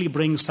definitely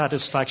bring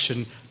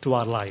satisfaction to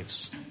our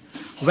lives.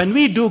 when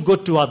we do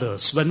good to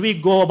others, when we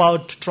go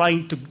about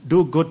trying to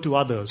do good to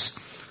others,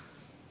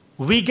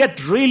 we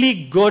get really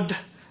good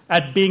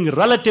at being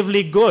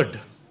relatively good.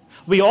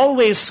 We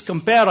always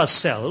compare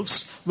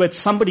ourselves with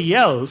somebody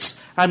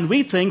else, and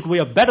we think we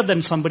are better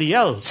than somebody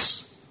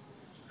else.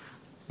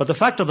 But the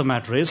fact of the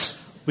matter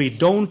is, we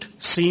don't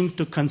seem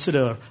to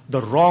consider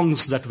the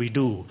wrongs that we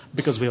do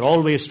because we're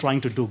always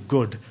trying to do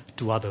good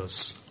to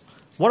others.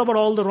 What about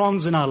all the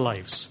wrongs in our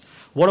lives?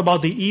 What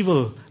about the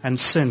evil and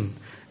sin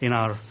in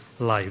our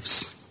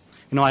lives?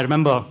 I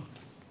remember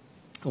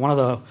one of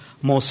the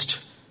most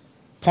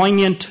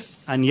poignant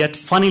and yet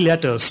funny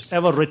letters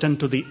ever written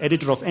to the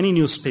editor of any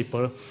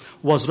newspaper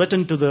was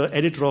written to the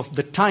editor of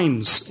The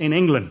Times in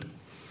England.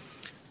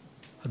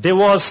 There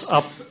was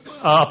a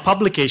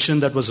publication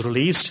that was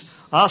released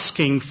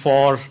asking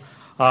for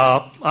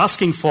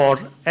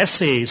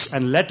essays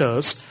and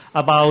letters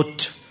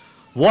about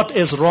what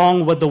is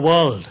wrong with the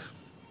world.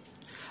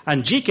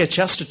 And G.K.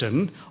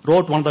 Chesterton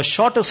wrote one of the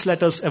shortest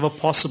letters ever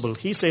possible.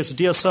 He says,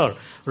 "Dear sir,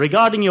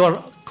 regarding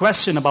your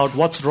question about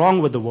what's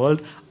wrong with the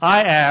world,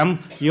 I am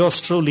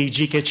yours truly,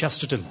 G.K.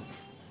 Chesterton.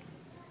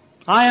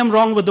 I am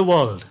wrong with the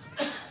world."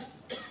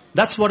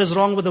 That's what is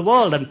wrong with the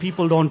world, and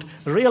people don't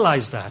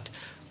realize that.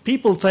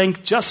 People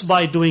think just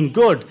by doing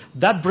good,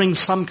 that brings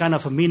some kind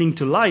of a meaning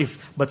to life.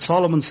 But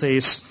Solomon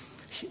says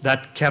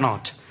that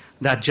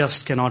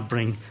just cannot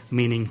bring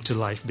meaning to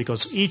life.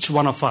 Because each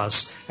one of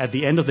us, at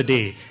the end of the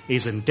day,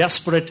 is in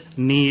desperate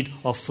need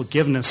of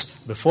forgiveness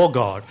before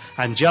God.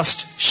 And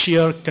just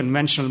sheer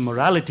conventional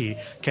morality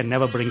can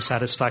never bring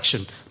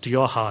satisfaction to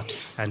your heart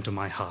and to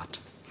my heart.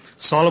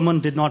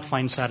 Solomon did not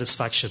find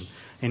satisfaction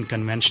in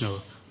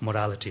conventional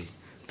morality.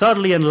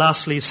 Thirdly and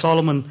lastly,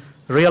 Solomon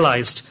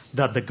realized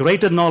that the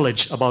greater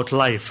knowledge about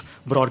life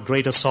brought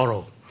greater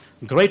sorrow.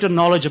 Greater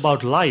knowledge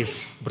about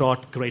life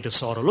brought greater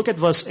sorrow. Look at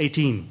verse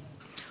 18.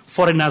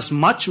 "For in as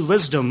much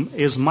wisdom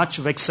is much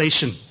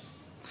vexation,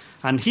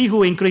 and he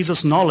who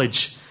increases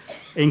knowledge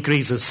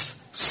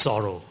increases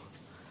sorrow."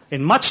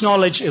 In much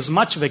knowledge is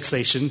much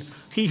vexation.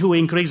 He who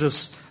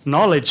increases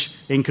knowledge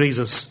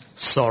increases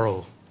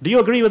sorrow. Do you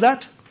agree with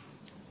that?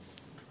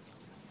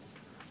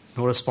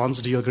 No response.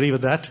 Do you agree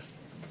with that?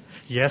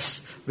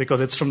 Yes, because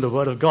it's from the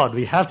Word of God.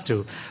 We have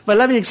to. But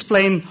let me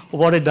explain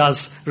what it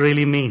does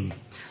really mean.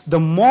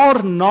 The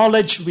more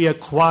knowledge we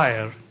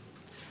acquire,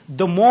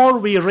 the more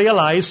we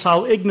realize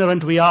how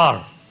ignorant we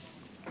are.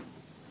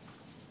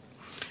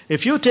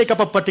 If you take up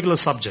a particular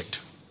subject,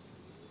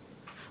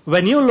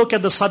 when you look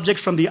at the subject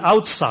from the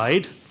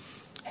outside,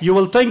 you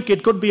will think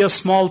it could be a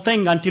small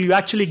thing until you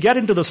actually get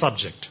into the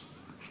subject.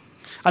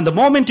 And the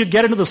moment you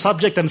get into the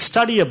subject and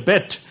study a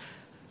bit,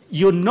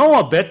 you know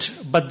a bit,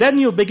 but then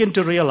you begin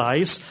to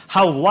realize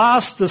how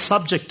vast the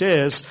subject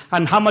is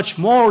and how much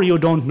more you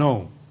don't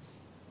know.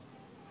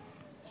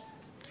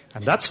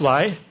 And that's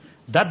why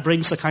that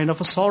brings a kind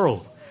of a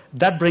sorrow.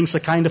 That brings a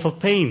kind of a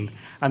pain.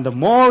 And the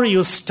more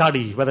you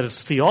study, whether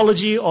it's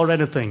theology or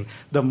anything,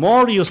 the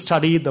more you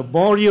study, the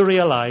more you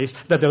realize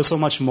that there's so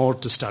much more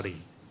to study.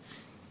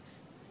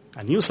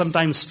 And you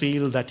sometimes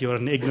feel that you're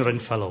an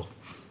ignorant fellow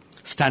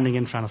standing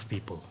in front of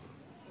people.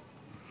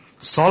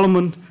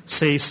 Solomon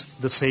says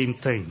the same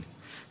thing.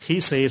 He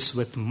says,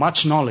 with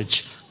much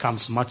knowledge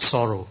comes much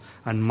sorrow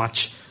and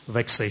much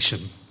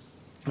vexation.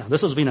 Now,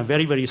 this has been a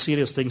very, very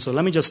serious thing, so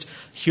let me just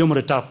humor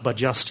it up, but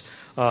just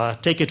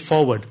take it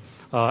forward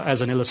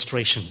as an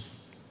illustration.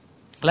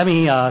 Let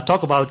me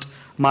talk about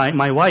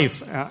my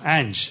wife,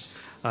 Ange.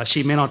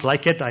 She may not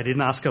like it. I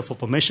didn't ask her for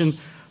permission,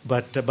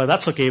 but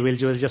that's okay. We'll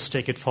just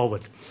take it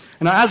forward.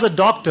 As a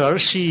doctor,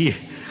 she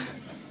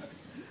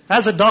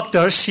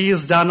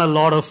has done a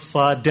lot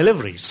of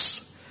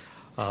deliveries.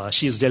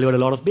 She has delivered a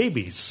lot of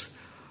babies.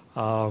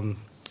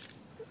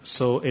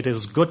 So it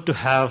is good to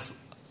have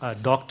a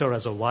doctor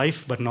as a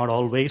wife, but not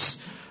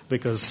always,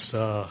 because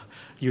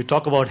you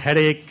talk about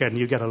headache and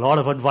you get a lot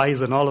of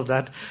advice and all of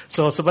that.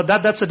 But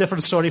that's a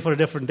different story for a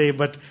different day.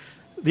 But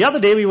the other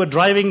day we were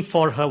driving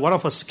for one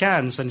of her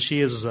scans, and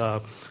she is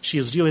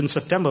due in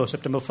September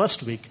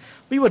 1st week.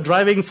 We were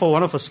driving for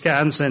one of her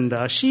scans, and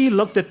she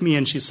looked at me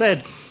and she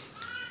said,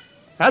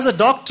 "As a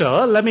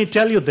doctor, let me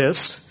tell you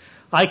this,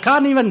 I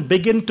can't even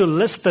begin to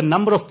list the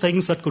number of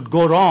things that could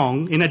go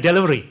wrong in a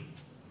delivery."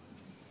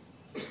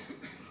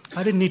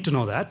 I didn't need to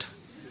know that.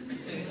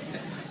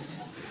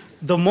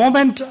 The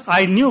moment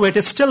I knew it,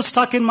 it's still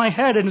stuck in my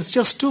head, and it's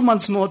just 2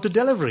 months more to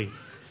delivery.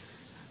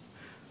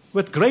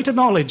 With greater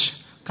knowledge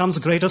comes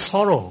greater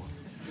sorrow.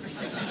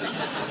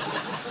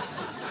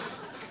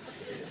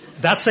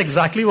 That's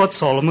exactly what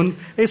Solomon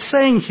is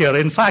saying here.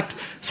 In fact,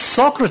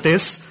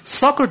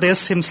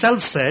 Socrates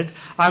himself said,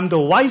 "I'm the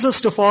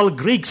wisest of all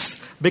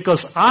Greeks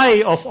because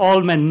I of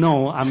all men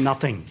know I'm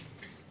nothing."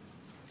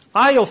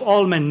 I of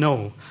all men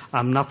know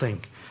I'm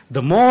nothing.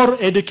 The more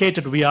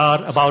educated we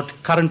are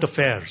about current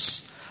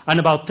affairs and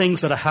about things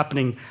that are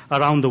happening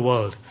around the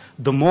world,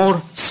 the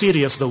more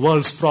serious the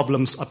world's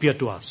problems appear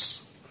to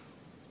us.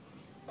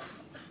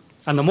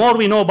 And the more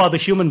we know about the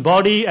human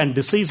body and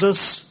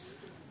diseases,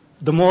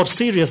 the more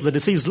serious the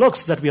disease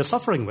looks that we are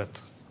suffering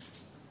with.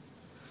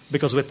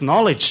 Because with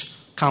knowledge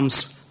comes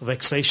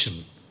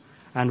vexation,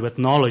 and with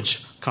knowledge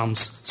comes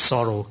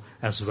sorrow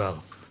as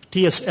well.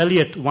 T.S.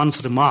 Eliot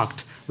once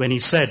remarked when he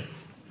said,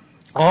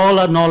 "All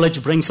our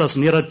knowledge brings us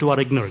nearer to our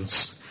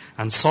ignorance."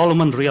 And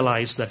Solomon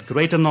realized that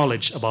greater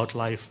knowledge about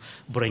life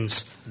brings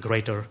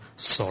greater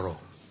sorrow.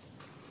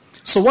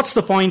 So what's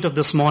the point of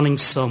this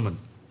morning's sermon?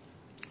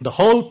 The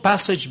whole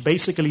passage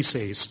basically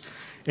says,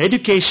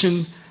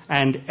 education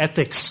and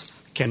ethics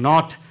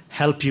cannot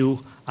help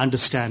you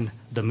understand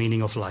the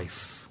meaning of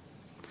life.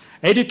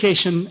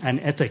 Education and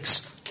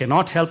ethics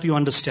cannot help you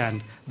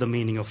understand the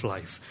meaning of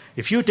life.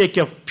 If you take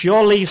a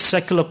purely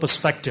secular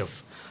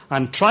perspective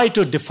and try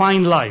to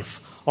define life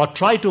or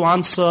try to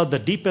answer the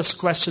deepest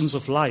questions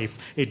of life,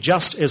 it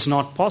just is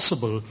not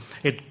possible.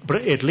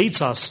 It leads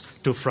us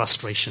to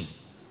frustration.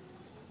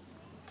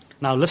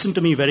 Now listen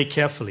to me very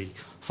carefully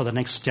for the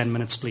next 10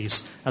 minutes,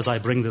 please, as I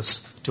bring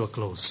this to a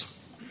close.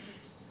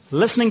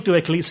 Listening to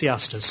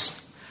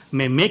Ecclesiastes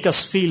may make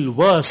us feel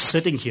worse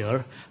sitting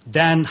here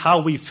than how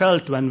we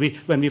felt when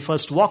we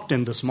first walked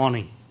in this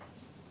morning.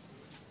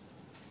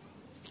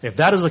 If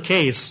that is the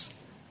case,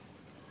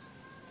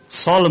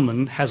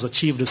 Solomon has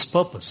achieved his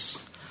purpose,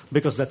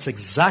 because that's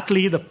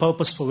exactly the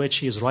purpose for which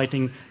he is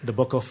writing the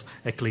book of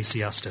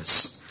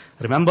Ecclesiastes.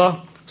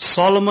 Remember,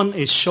 Solomon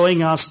is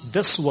showing us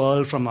this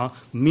world from a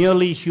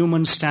merely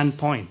human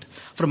standpoint,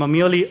 from a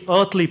merely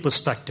earthly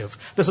perspective.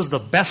 This is the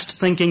best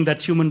thinking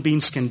that human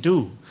beings can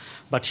do.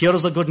 But here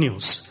is the good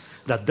news,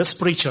 that this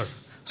preacher,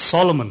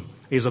 Solomon,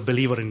 is a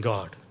believer in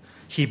God.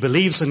 He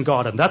believes in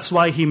God, and that's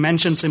why he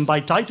mentions him by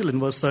title in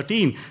verse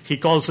 13. He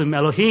calls him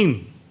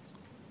Elohim.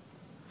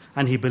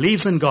 And he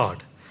believes in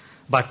God.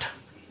 But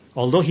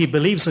although he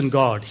believes in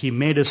God, he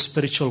made a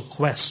spiritual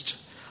quest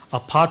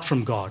apart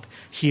from God.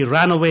 He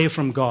ran away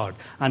from God,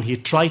 and he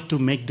tried to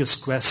make this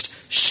quest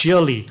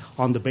sheerly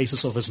on the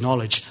basis of his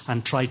knowledge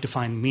and tried to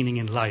find meaning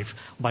in life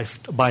by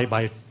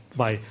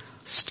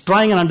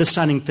trying and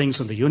understanding things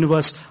in the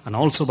universe, and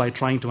also by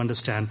trying to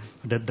understand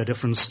the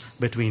difference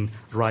between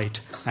right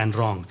and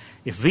wrong.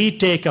 If we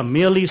take a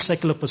merely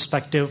secular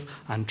perspective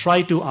and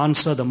try to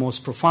answer the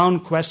most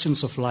profound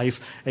questions of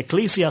life,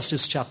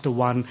 Ecclesiastes chapter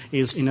 1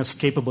 is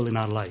inescapable in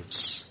our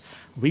lives.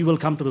 We will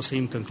come to the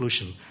same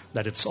conclusion,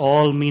 that it's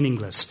all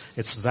meaningless,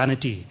 it's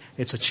vanity,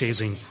 it's a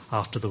chasing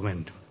after the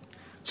wind.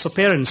 So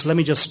parents, let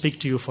me just speak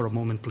to you for a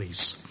moment,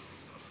 please.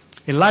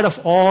 In light of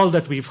all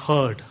that we've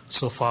heard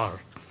so far,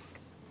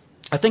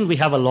 I think we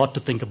have a lot to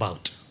think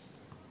about,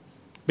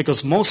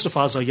 because most of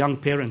us are young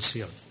parents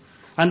here.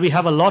 And we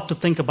have a lot to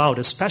think about,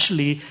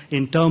 especially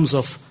in terms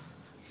of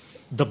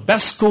the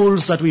best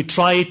schools that we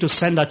try to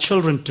send our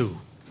children to.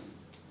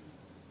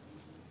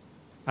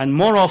 And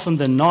more often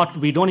than not,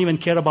 we don't even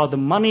care about the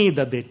money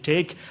that they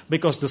take,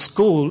 because the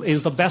school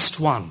is the best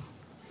one.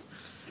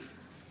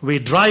 We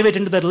drive it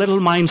into their little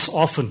minds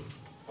often.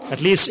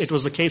 At least it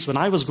was the case when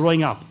I was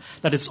growing up,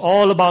 that it's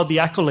all about the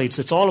accolades,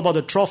 it's all about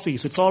the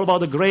trophies, it's all about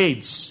the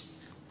grades.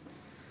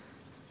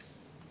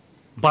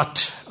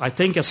 But I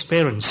think as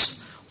parents,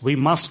 we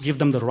must give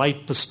them the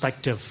right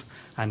perspective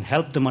and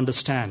help them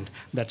understand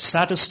that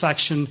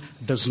satisfaction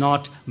does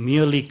not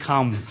merely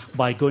come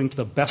by going to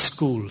the best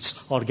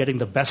schools or getting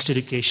the best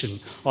education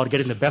or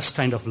getting the best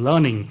kind of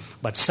learning,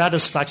 but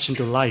satisfaction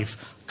to life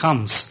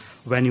comes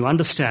when you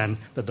understand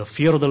that the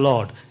fear of the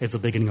Lord is the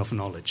beginning of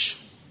knowledge.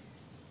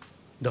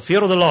 The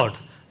fear of the Lord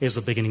is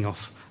the beginning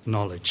of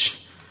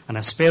knowledge. And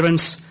as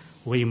parents,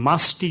 we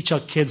must teach our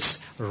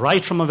kids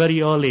right from a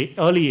very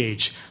early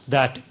age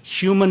that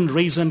human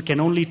reason can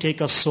only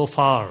take us so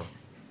far.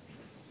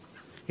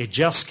 It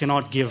just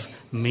cannot give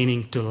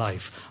meaning to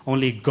life.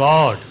 Only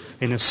God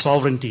in His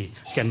sovereignty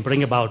can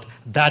bring about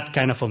that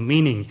kind of a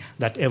meaning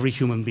that every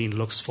human being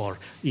looks for,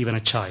 even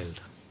a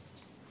child.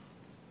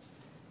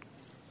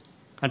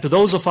 And to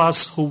those of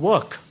us who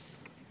work,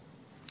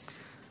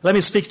 let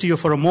me speak to you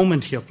for a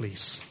moment here,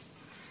 please.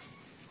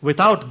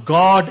 Without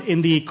God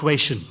in the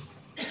equation,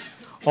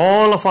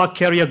 all of our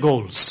career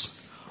goals,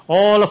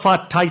 all of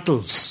our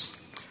titles,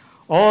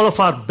 all of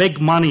our big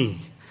money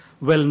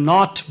will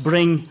not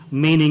bring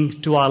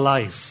meaning to our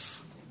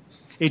life.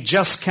 It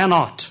just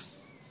cannot.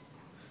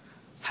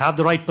 Have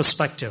the right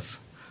perspective,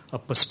 a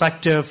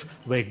perspective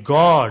where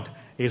God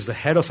is the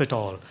head of it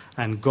all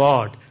and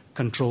God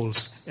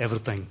controls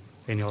everything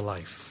in your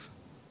life.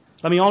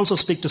 Let me also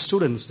speak to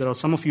students. There are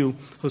some of you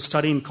who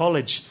study in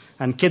college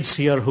and kids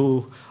here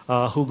who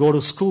go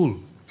to school.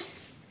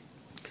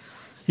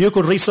 You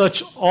could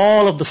research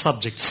all of the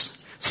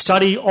subjects,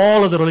 study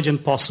all of the religion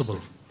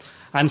possible,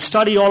 and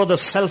study all of the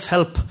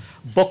self-help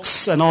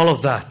books and all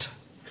of that.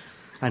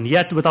 And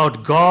yet,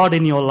 without God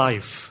in your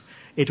life,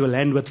 it will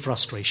end with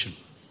frustration.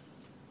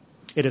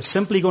 It is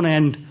simply going to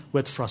end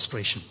with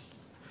frustration.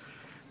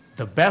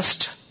 The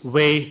best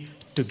way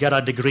to get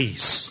our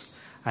degrees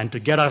and to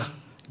get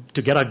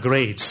our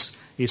grades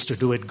is to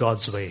do it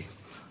God's way,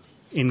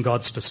 in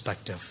God's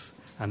perspective.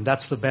 And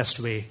that's the best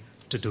way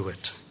to do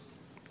it.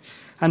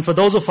 And for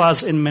those of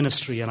us in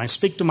ministry, and I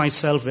speak to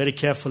myself very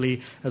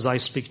carefully as I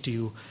speak to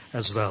you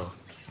as well,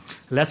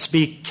 let's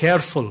be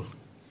careful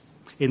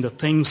in the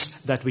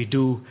things that we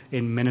do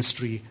in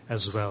ministry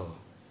as well.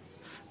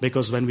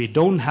 Because when we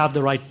don't have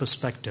the right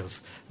perspective,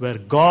 where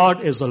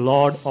God is the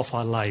Lord of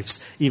our lives,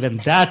 even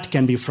that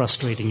can be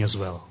frustrating as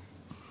well.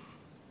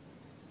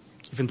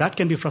 Even that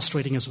can be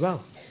frustrating as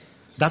well.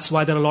 That's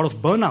why there are a lot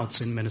of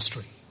burnouts in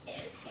ministry.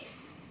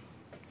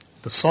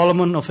 The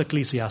Solomon of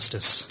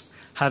Ecclesiastes,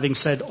 having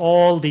said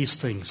all these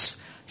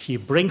things, he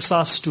brings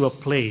us to a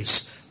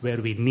place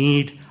where we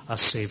need a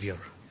Savior,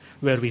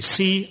 where we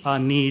see our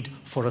need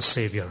for a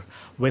Savior.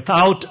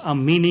 Without a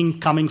meaning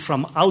coming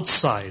from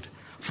outside,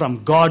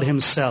 from God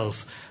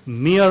himself,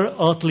 mere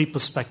earthly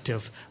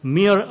perspective,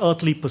 mere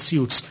earthly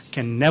pursuits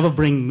can never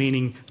bring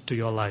meaning to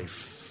your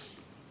life.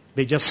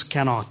 They just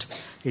cannot.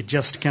 It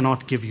just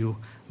cannot give you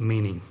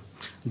meaning.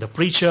 The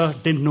preacher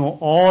didn't know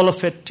all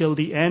of it till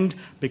the end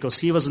because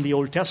he was in the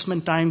Old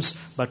Testament times,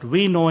 but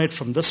we know it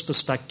from this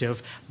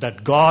perspective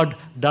that God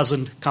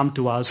doesn't come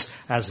to us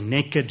as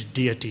naked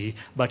deity,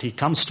 but he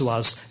comes to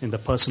us in the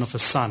person of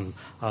his Son,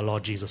 our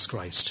Lord Jesus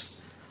Christ.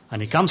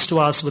 And he comes to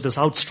us with his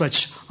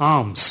outstretched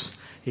arms.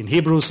 In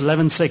Hebrews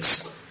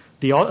 11:6,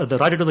 the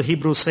writer to the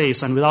Hebrews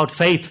says, and without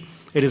faith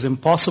it is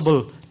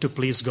impossible to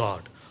please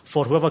God.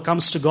 For whoever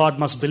comes to God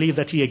must believe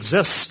that he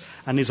exists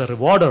and is a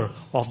rewarder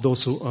of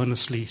those who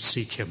earnestly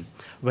seek him.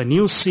 When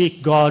you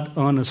seek God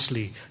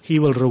earnestly, he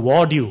will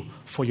reward you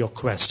for your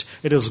quest.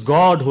 It is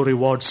God who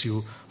rewards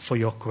you for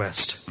your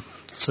quest.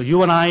 So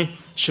you and I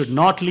should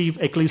not leave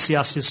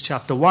Ecclesiastes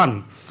chapter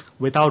 1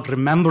 without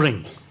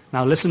remembering.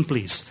 Now listen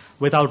please.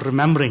 Without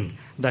remembering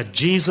that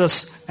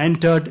Jesus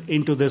entered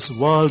into this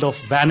world of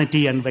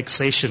vanity and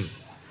vexation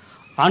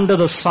under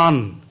the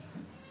sun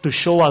to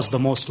show us the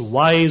most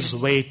wise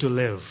way to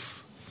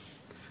live.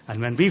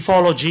 And when we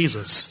follow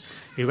Jesus,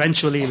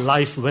 eventually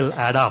life will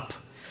add up.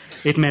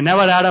 It may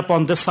never add up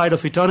on this side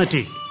of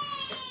eternity,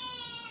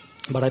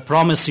 but I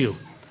promise you,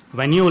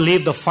 when you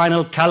leave the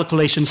final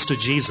calculations to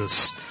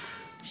Jesus,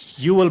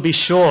 you will be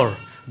sure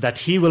that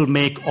he will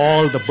make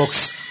all the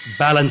books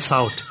balance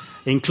out,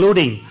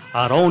 including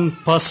our own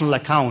personal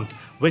account,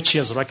 which he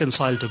has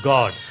reconciled to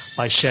God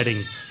by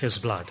shedding his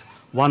blood.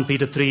 1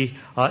 Peter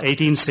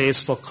 3:18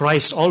 says, for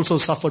Christ also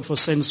suffered for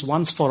sins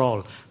once for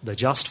all, the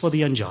just for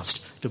the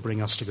unjust, to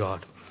bring us to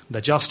God.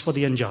 The just for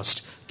the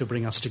unjust, to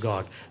bring us to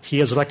God. He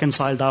has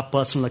reconciled our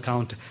personal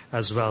account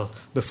as well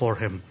before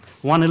him.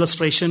 One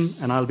illustration,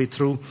 and I'll be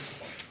through.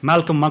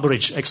 Malcolm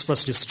Muggeridge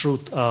expressed his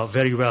truth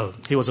very well.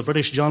 He was a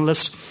British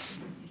journalist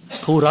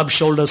who rubbed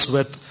shoulders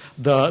with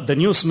the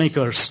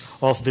newsmakers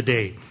of the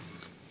day.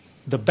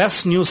 The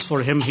best news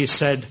for him, he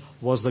said,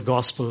 was the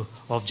gospel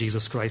of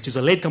Jesus Christ. He's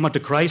a latecomer to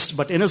Christ,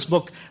 but in his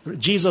book,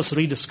 Jesus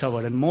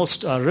Rediscovered, and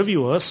most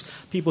reviewers,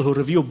 people who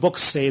review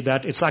books, say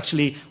that it's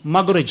actually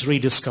Muggeridge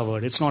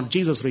rediscovered. It's not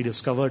Jesus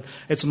rediscovered,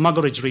 it's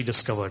Muggeridge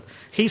rediscovered.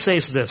 He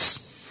says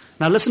this.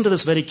 Now listen to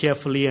this very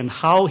carefully and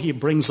how he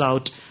brings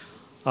out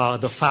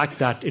the fact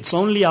that it's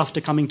only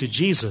after coming to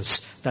Jesus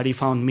that he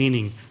found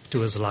meaning to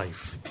his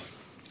life.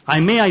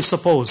 I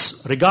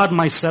suppose, regard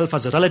myself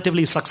as a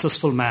relatively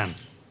successful man.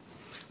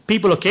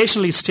 People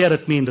occasionally stare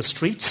at me in the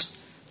streets.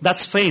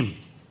 That's fame.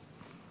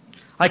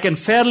 I can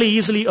fairly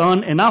easily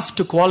earn enough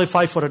to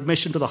qualify for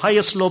admission to the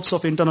highest slopes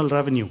of internal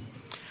revenue.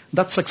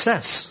 That's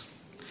success.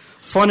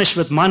 Furnished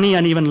with money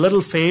and even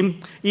little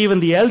fame, even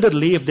the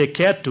elderly, if they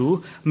care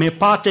to, may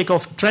partake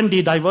of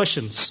trendy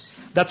diversions.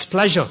 That's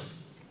pleasure.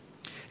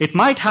 It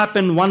might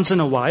happen once in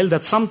a while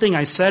that something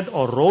I said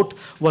or wrote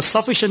was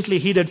sufficiently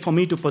heeded for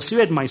me to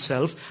persuade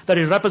myself that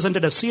it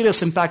represented a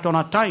serious impact on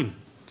our time.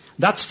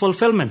 That's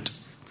fulfillment.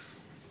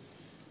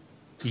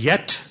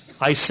 Yet,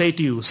 I say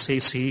to you,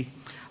 says he,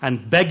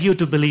 and beg you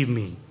to believe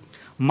me,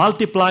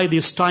 multiply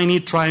these tiny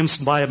triumphs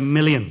by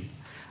 1,000,000,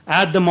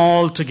 add them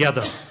all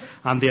together,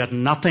 and they are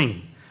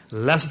nothing,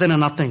 less than a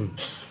nothing,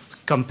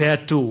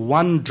 compared to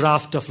one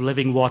draught of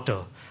living water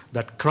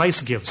that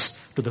Christ gives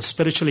to the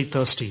spiritually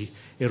thirsty,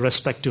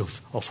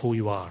 irrespective of who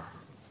you are.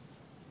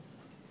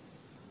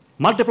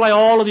 Multiply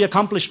all of the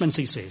accomplishments,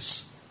 he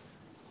says.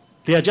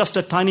 They are just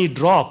a tiny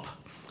drop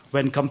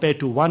when compared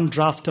to one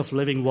draught of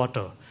living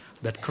water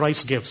that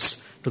Christ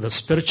gives to the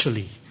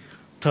spiritually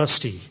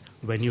thirsty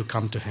when you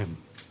come to him.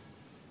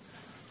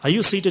 Are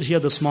you seated here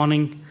this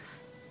morning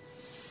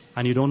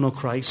and you don't know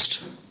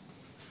Christ?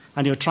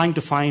 And you're trying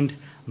to find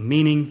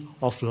meaning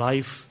of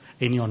life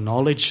in your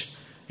knowledge,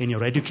 in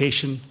your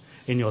education,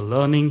 in your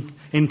learning,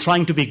 in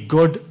trying to be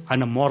good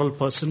and a moral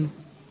person?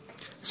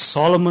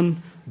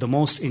 Solomon, the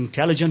most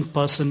intelligent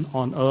person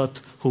on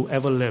earth who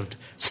ever lived,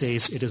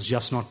 says it is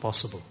just not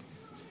possible.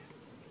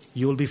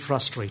 You will be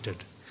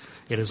frustrated.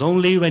 It is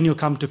only when you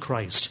come to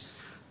Christ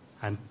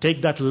and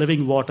take that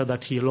living water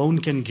that he alone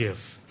can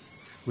give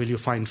will you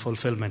find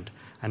fulfillment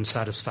and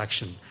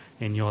satisfaction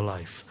in your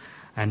life.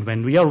 And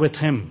when we are with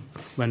him,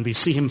 when we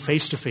see him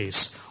face to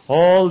face,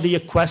 all the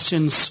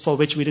questions for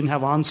which we didn't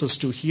have answers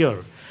to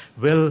here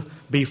will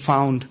be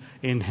found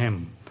in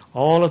him.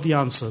 All of the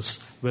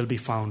answers will be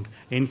found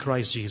in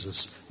Christ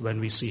Jesus when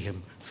we see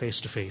him face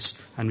to face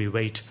and we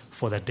wait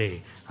for that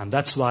day. And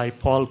that's why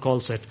Paul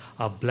calls it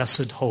a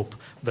blessed hope,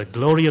 the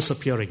glorious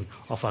appearing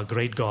of our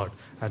great God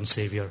and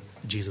Savior,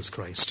 Jesus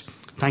Christ.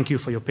 Thank you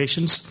for your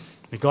patience.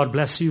 May God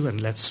bless you, and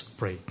let's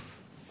pray.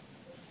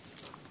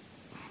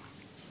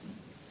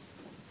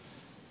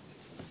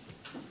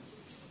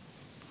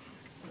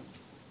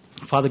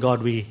 Father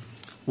God, we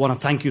want to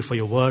thank you for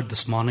your word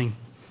this morning.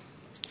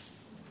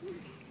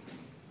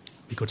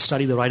 We could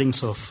study the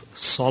writings of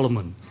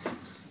Solomon,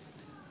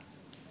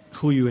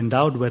 who you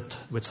endowed with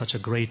such a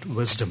great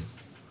wisdom,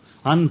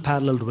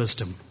 unparalleled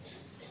wisdom.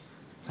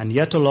 And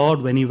yet, O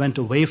Lord, when he went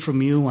away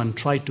from you and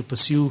tried to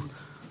pursue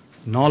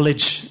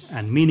knowledge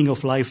and meaning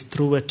of life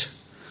through it,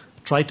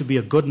 tried to be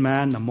a good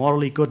man, a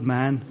morally good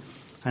man,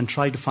 and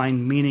tried to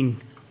find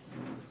meaning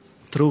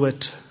through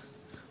it,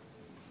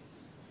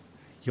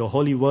 your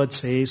holy word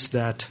says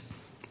that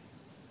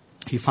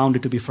he found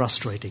it to be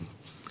frustrating,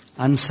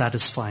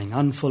 unsatisfying,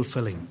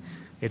 unfulfilling.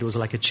 It was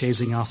like a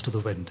chasing after the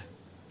wind.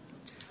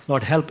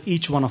 Lord, help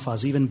each one of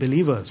us, even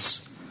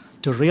believers,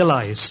 to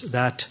realize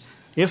that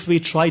if we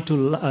try to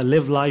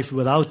live life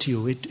without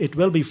you, it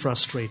will be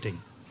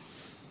frustrating.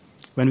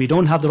 When we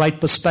don't have the right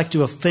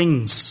perspective of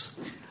things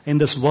in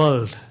this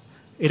world,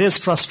 it is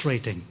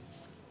frustrating,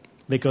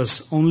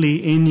 because only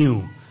in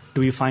you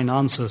do we find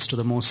answers to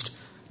the most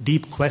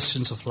deep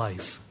questions of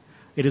life.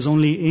 It is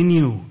only in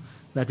you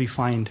that we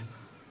find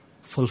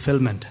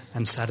fulfillment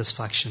and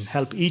satisfaction.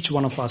 Help each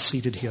one of us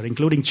seated here,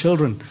 including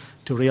children,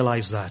 to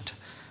realize that.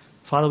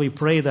 Father, we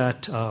pray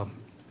that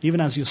even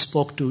as you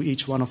spoke to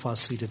each one of us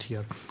seated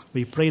here,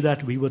 we pray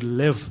that we would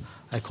live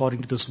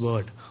according to this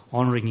word,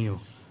 honoring you,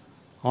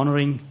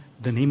 honoring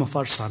the name of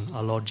our Son,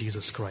 our Lord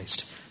Jesus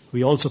Christ.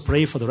 We also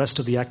pray for the rest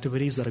of the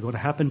activities that are going to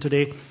happen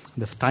today,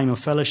 the time of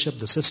fellowship,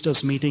 the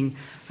sisters' meeting,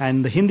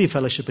 and the Hindi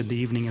fellowship in the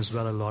evening as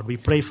well, Lord. We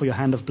pray for your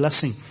hand of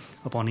blessing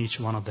upon each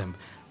one of them.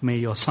 May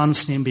your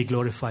Son's name be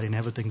glorified in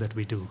everything that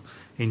we do.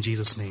 In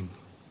Jesus' name.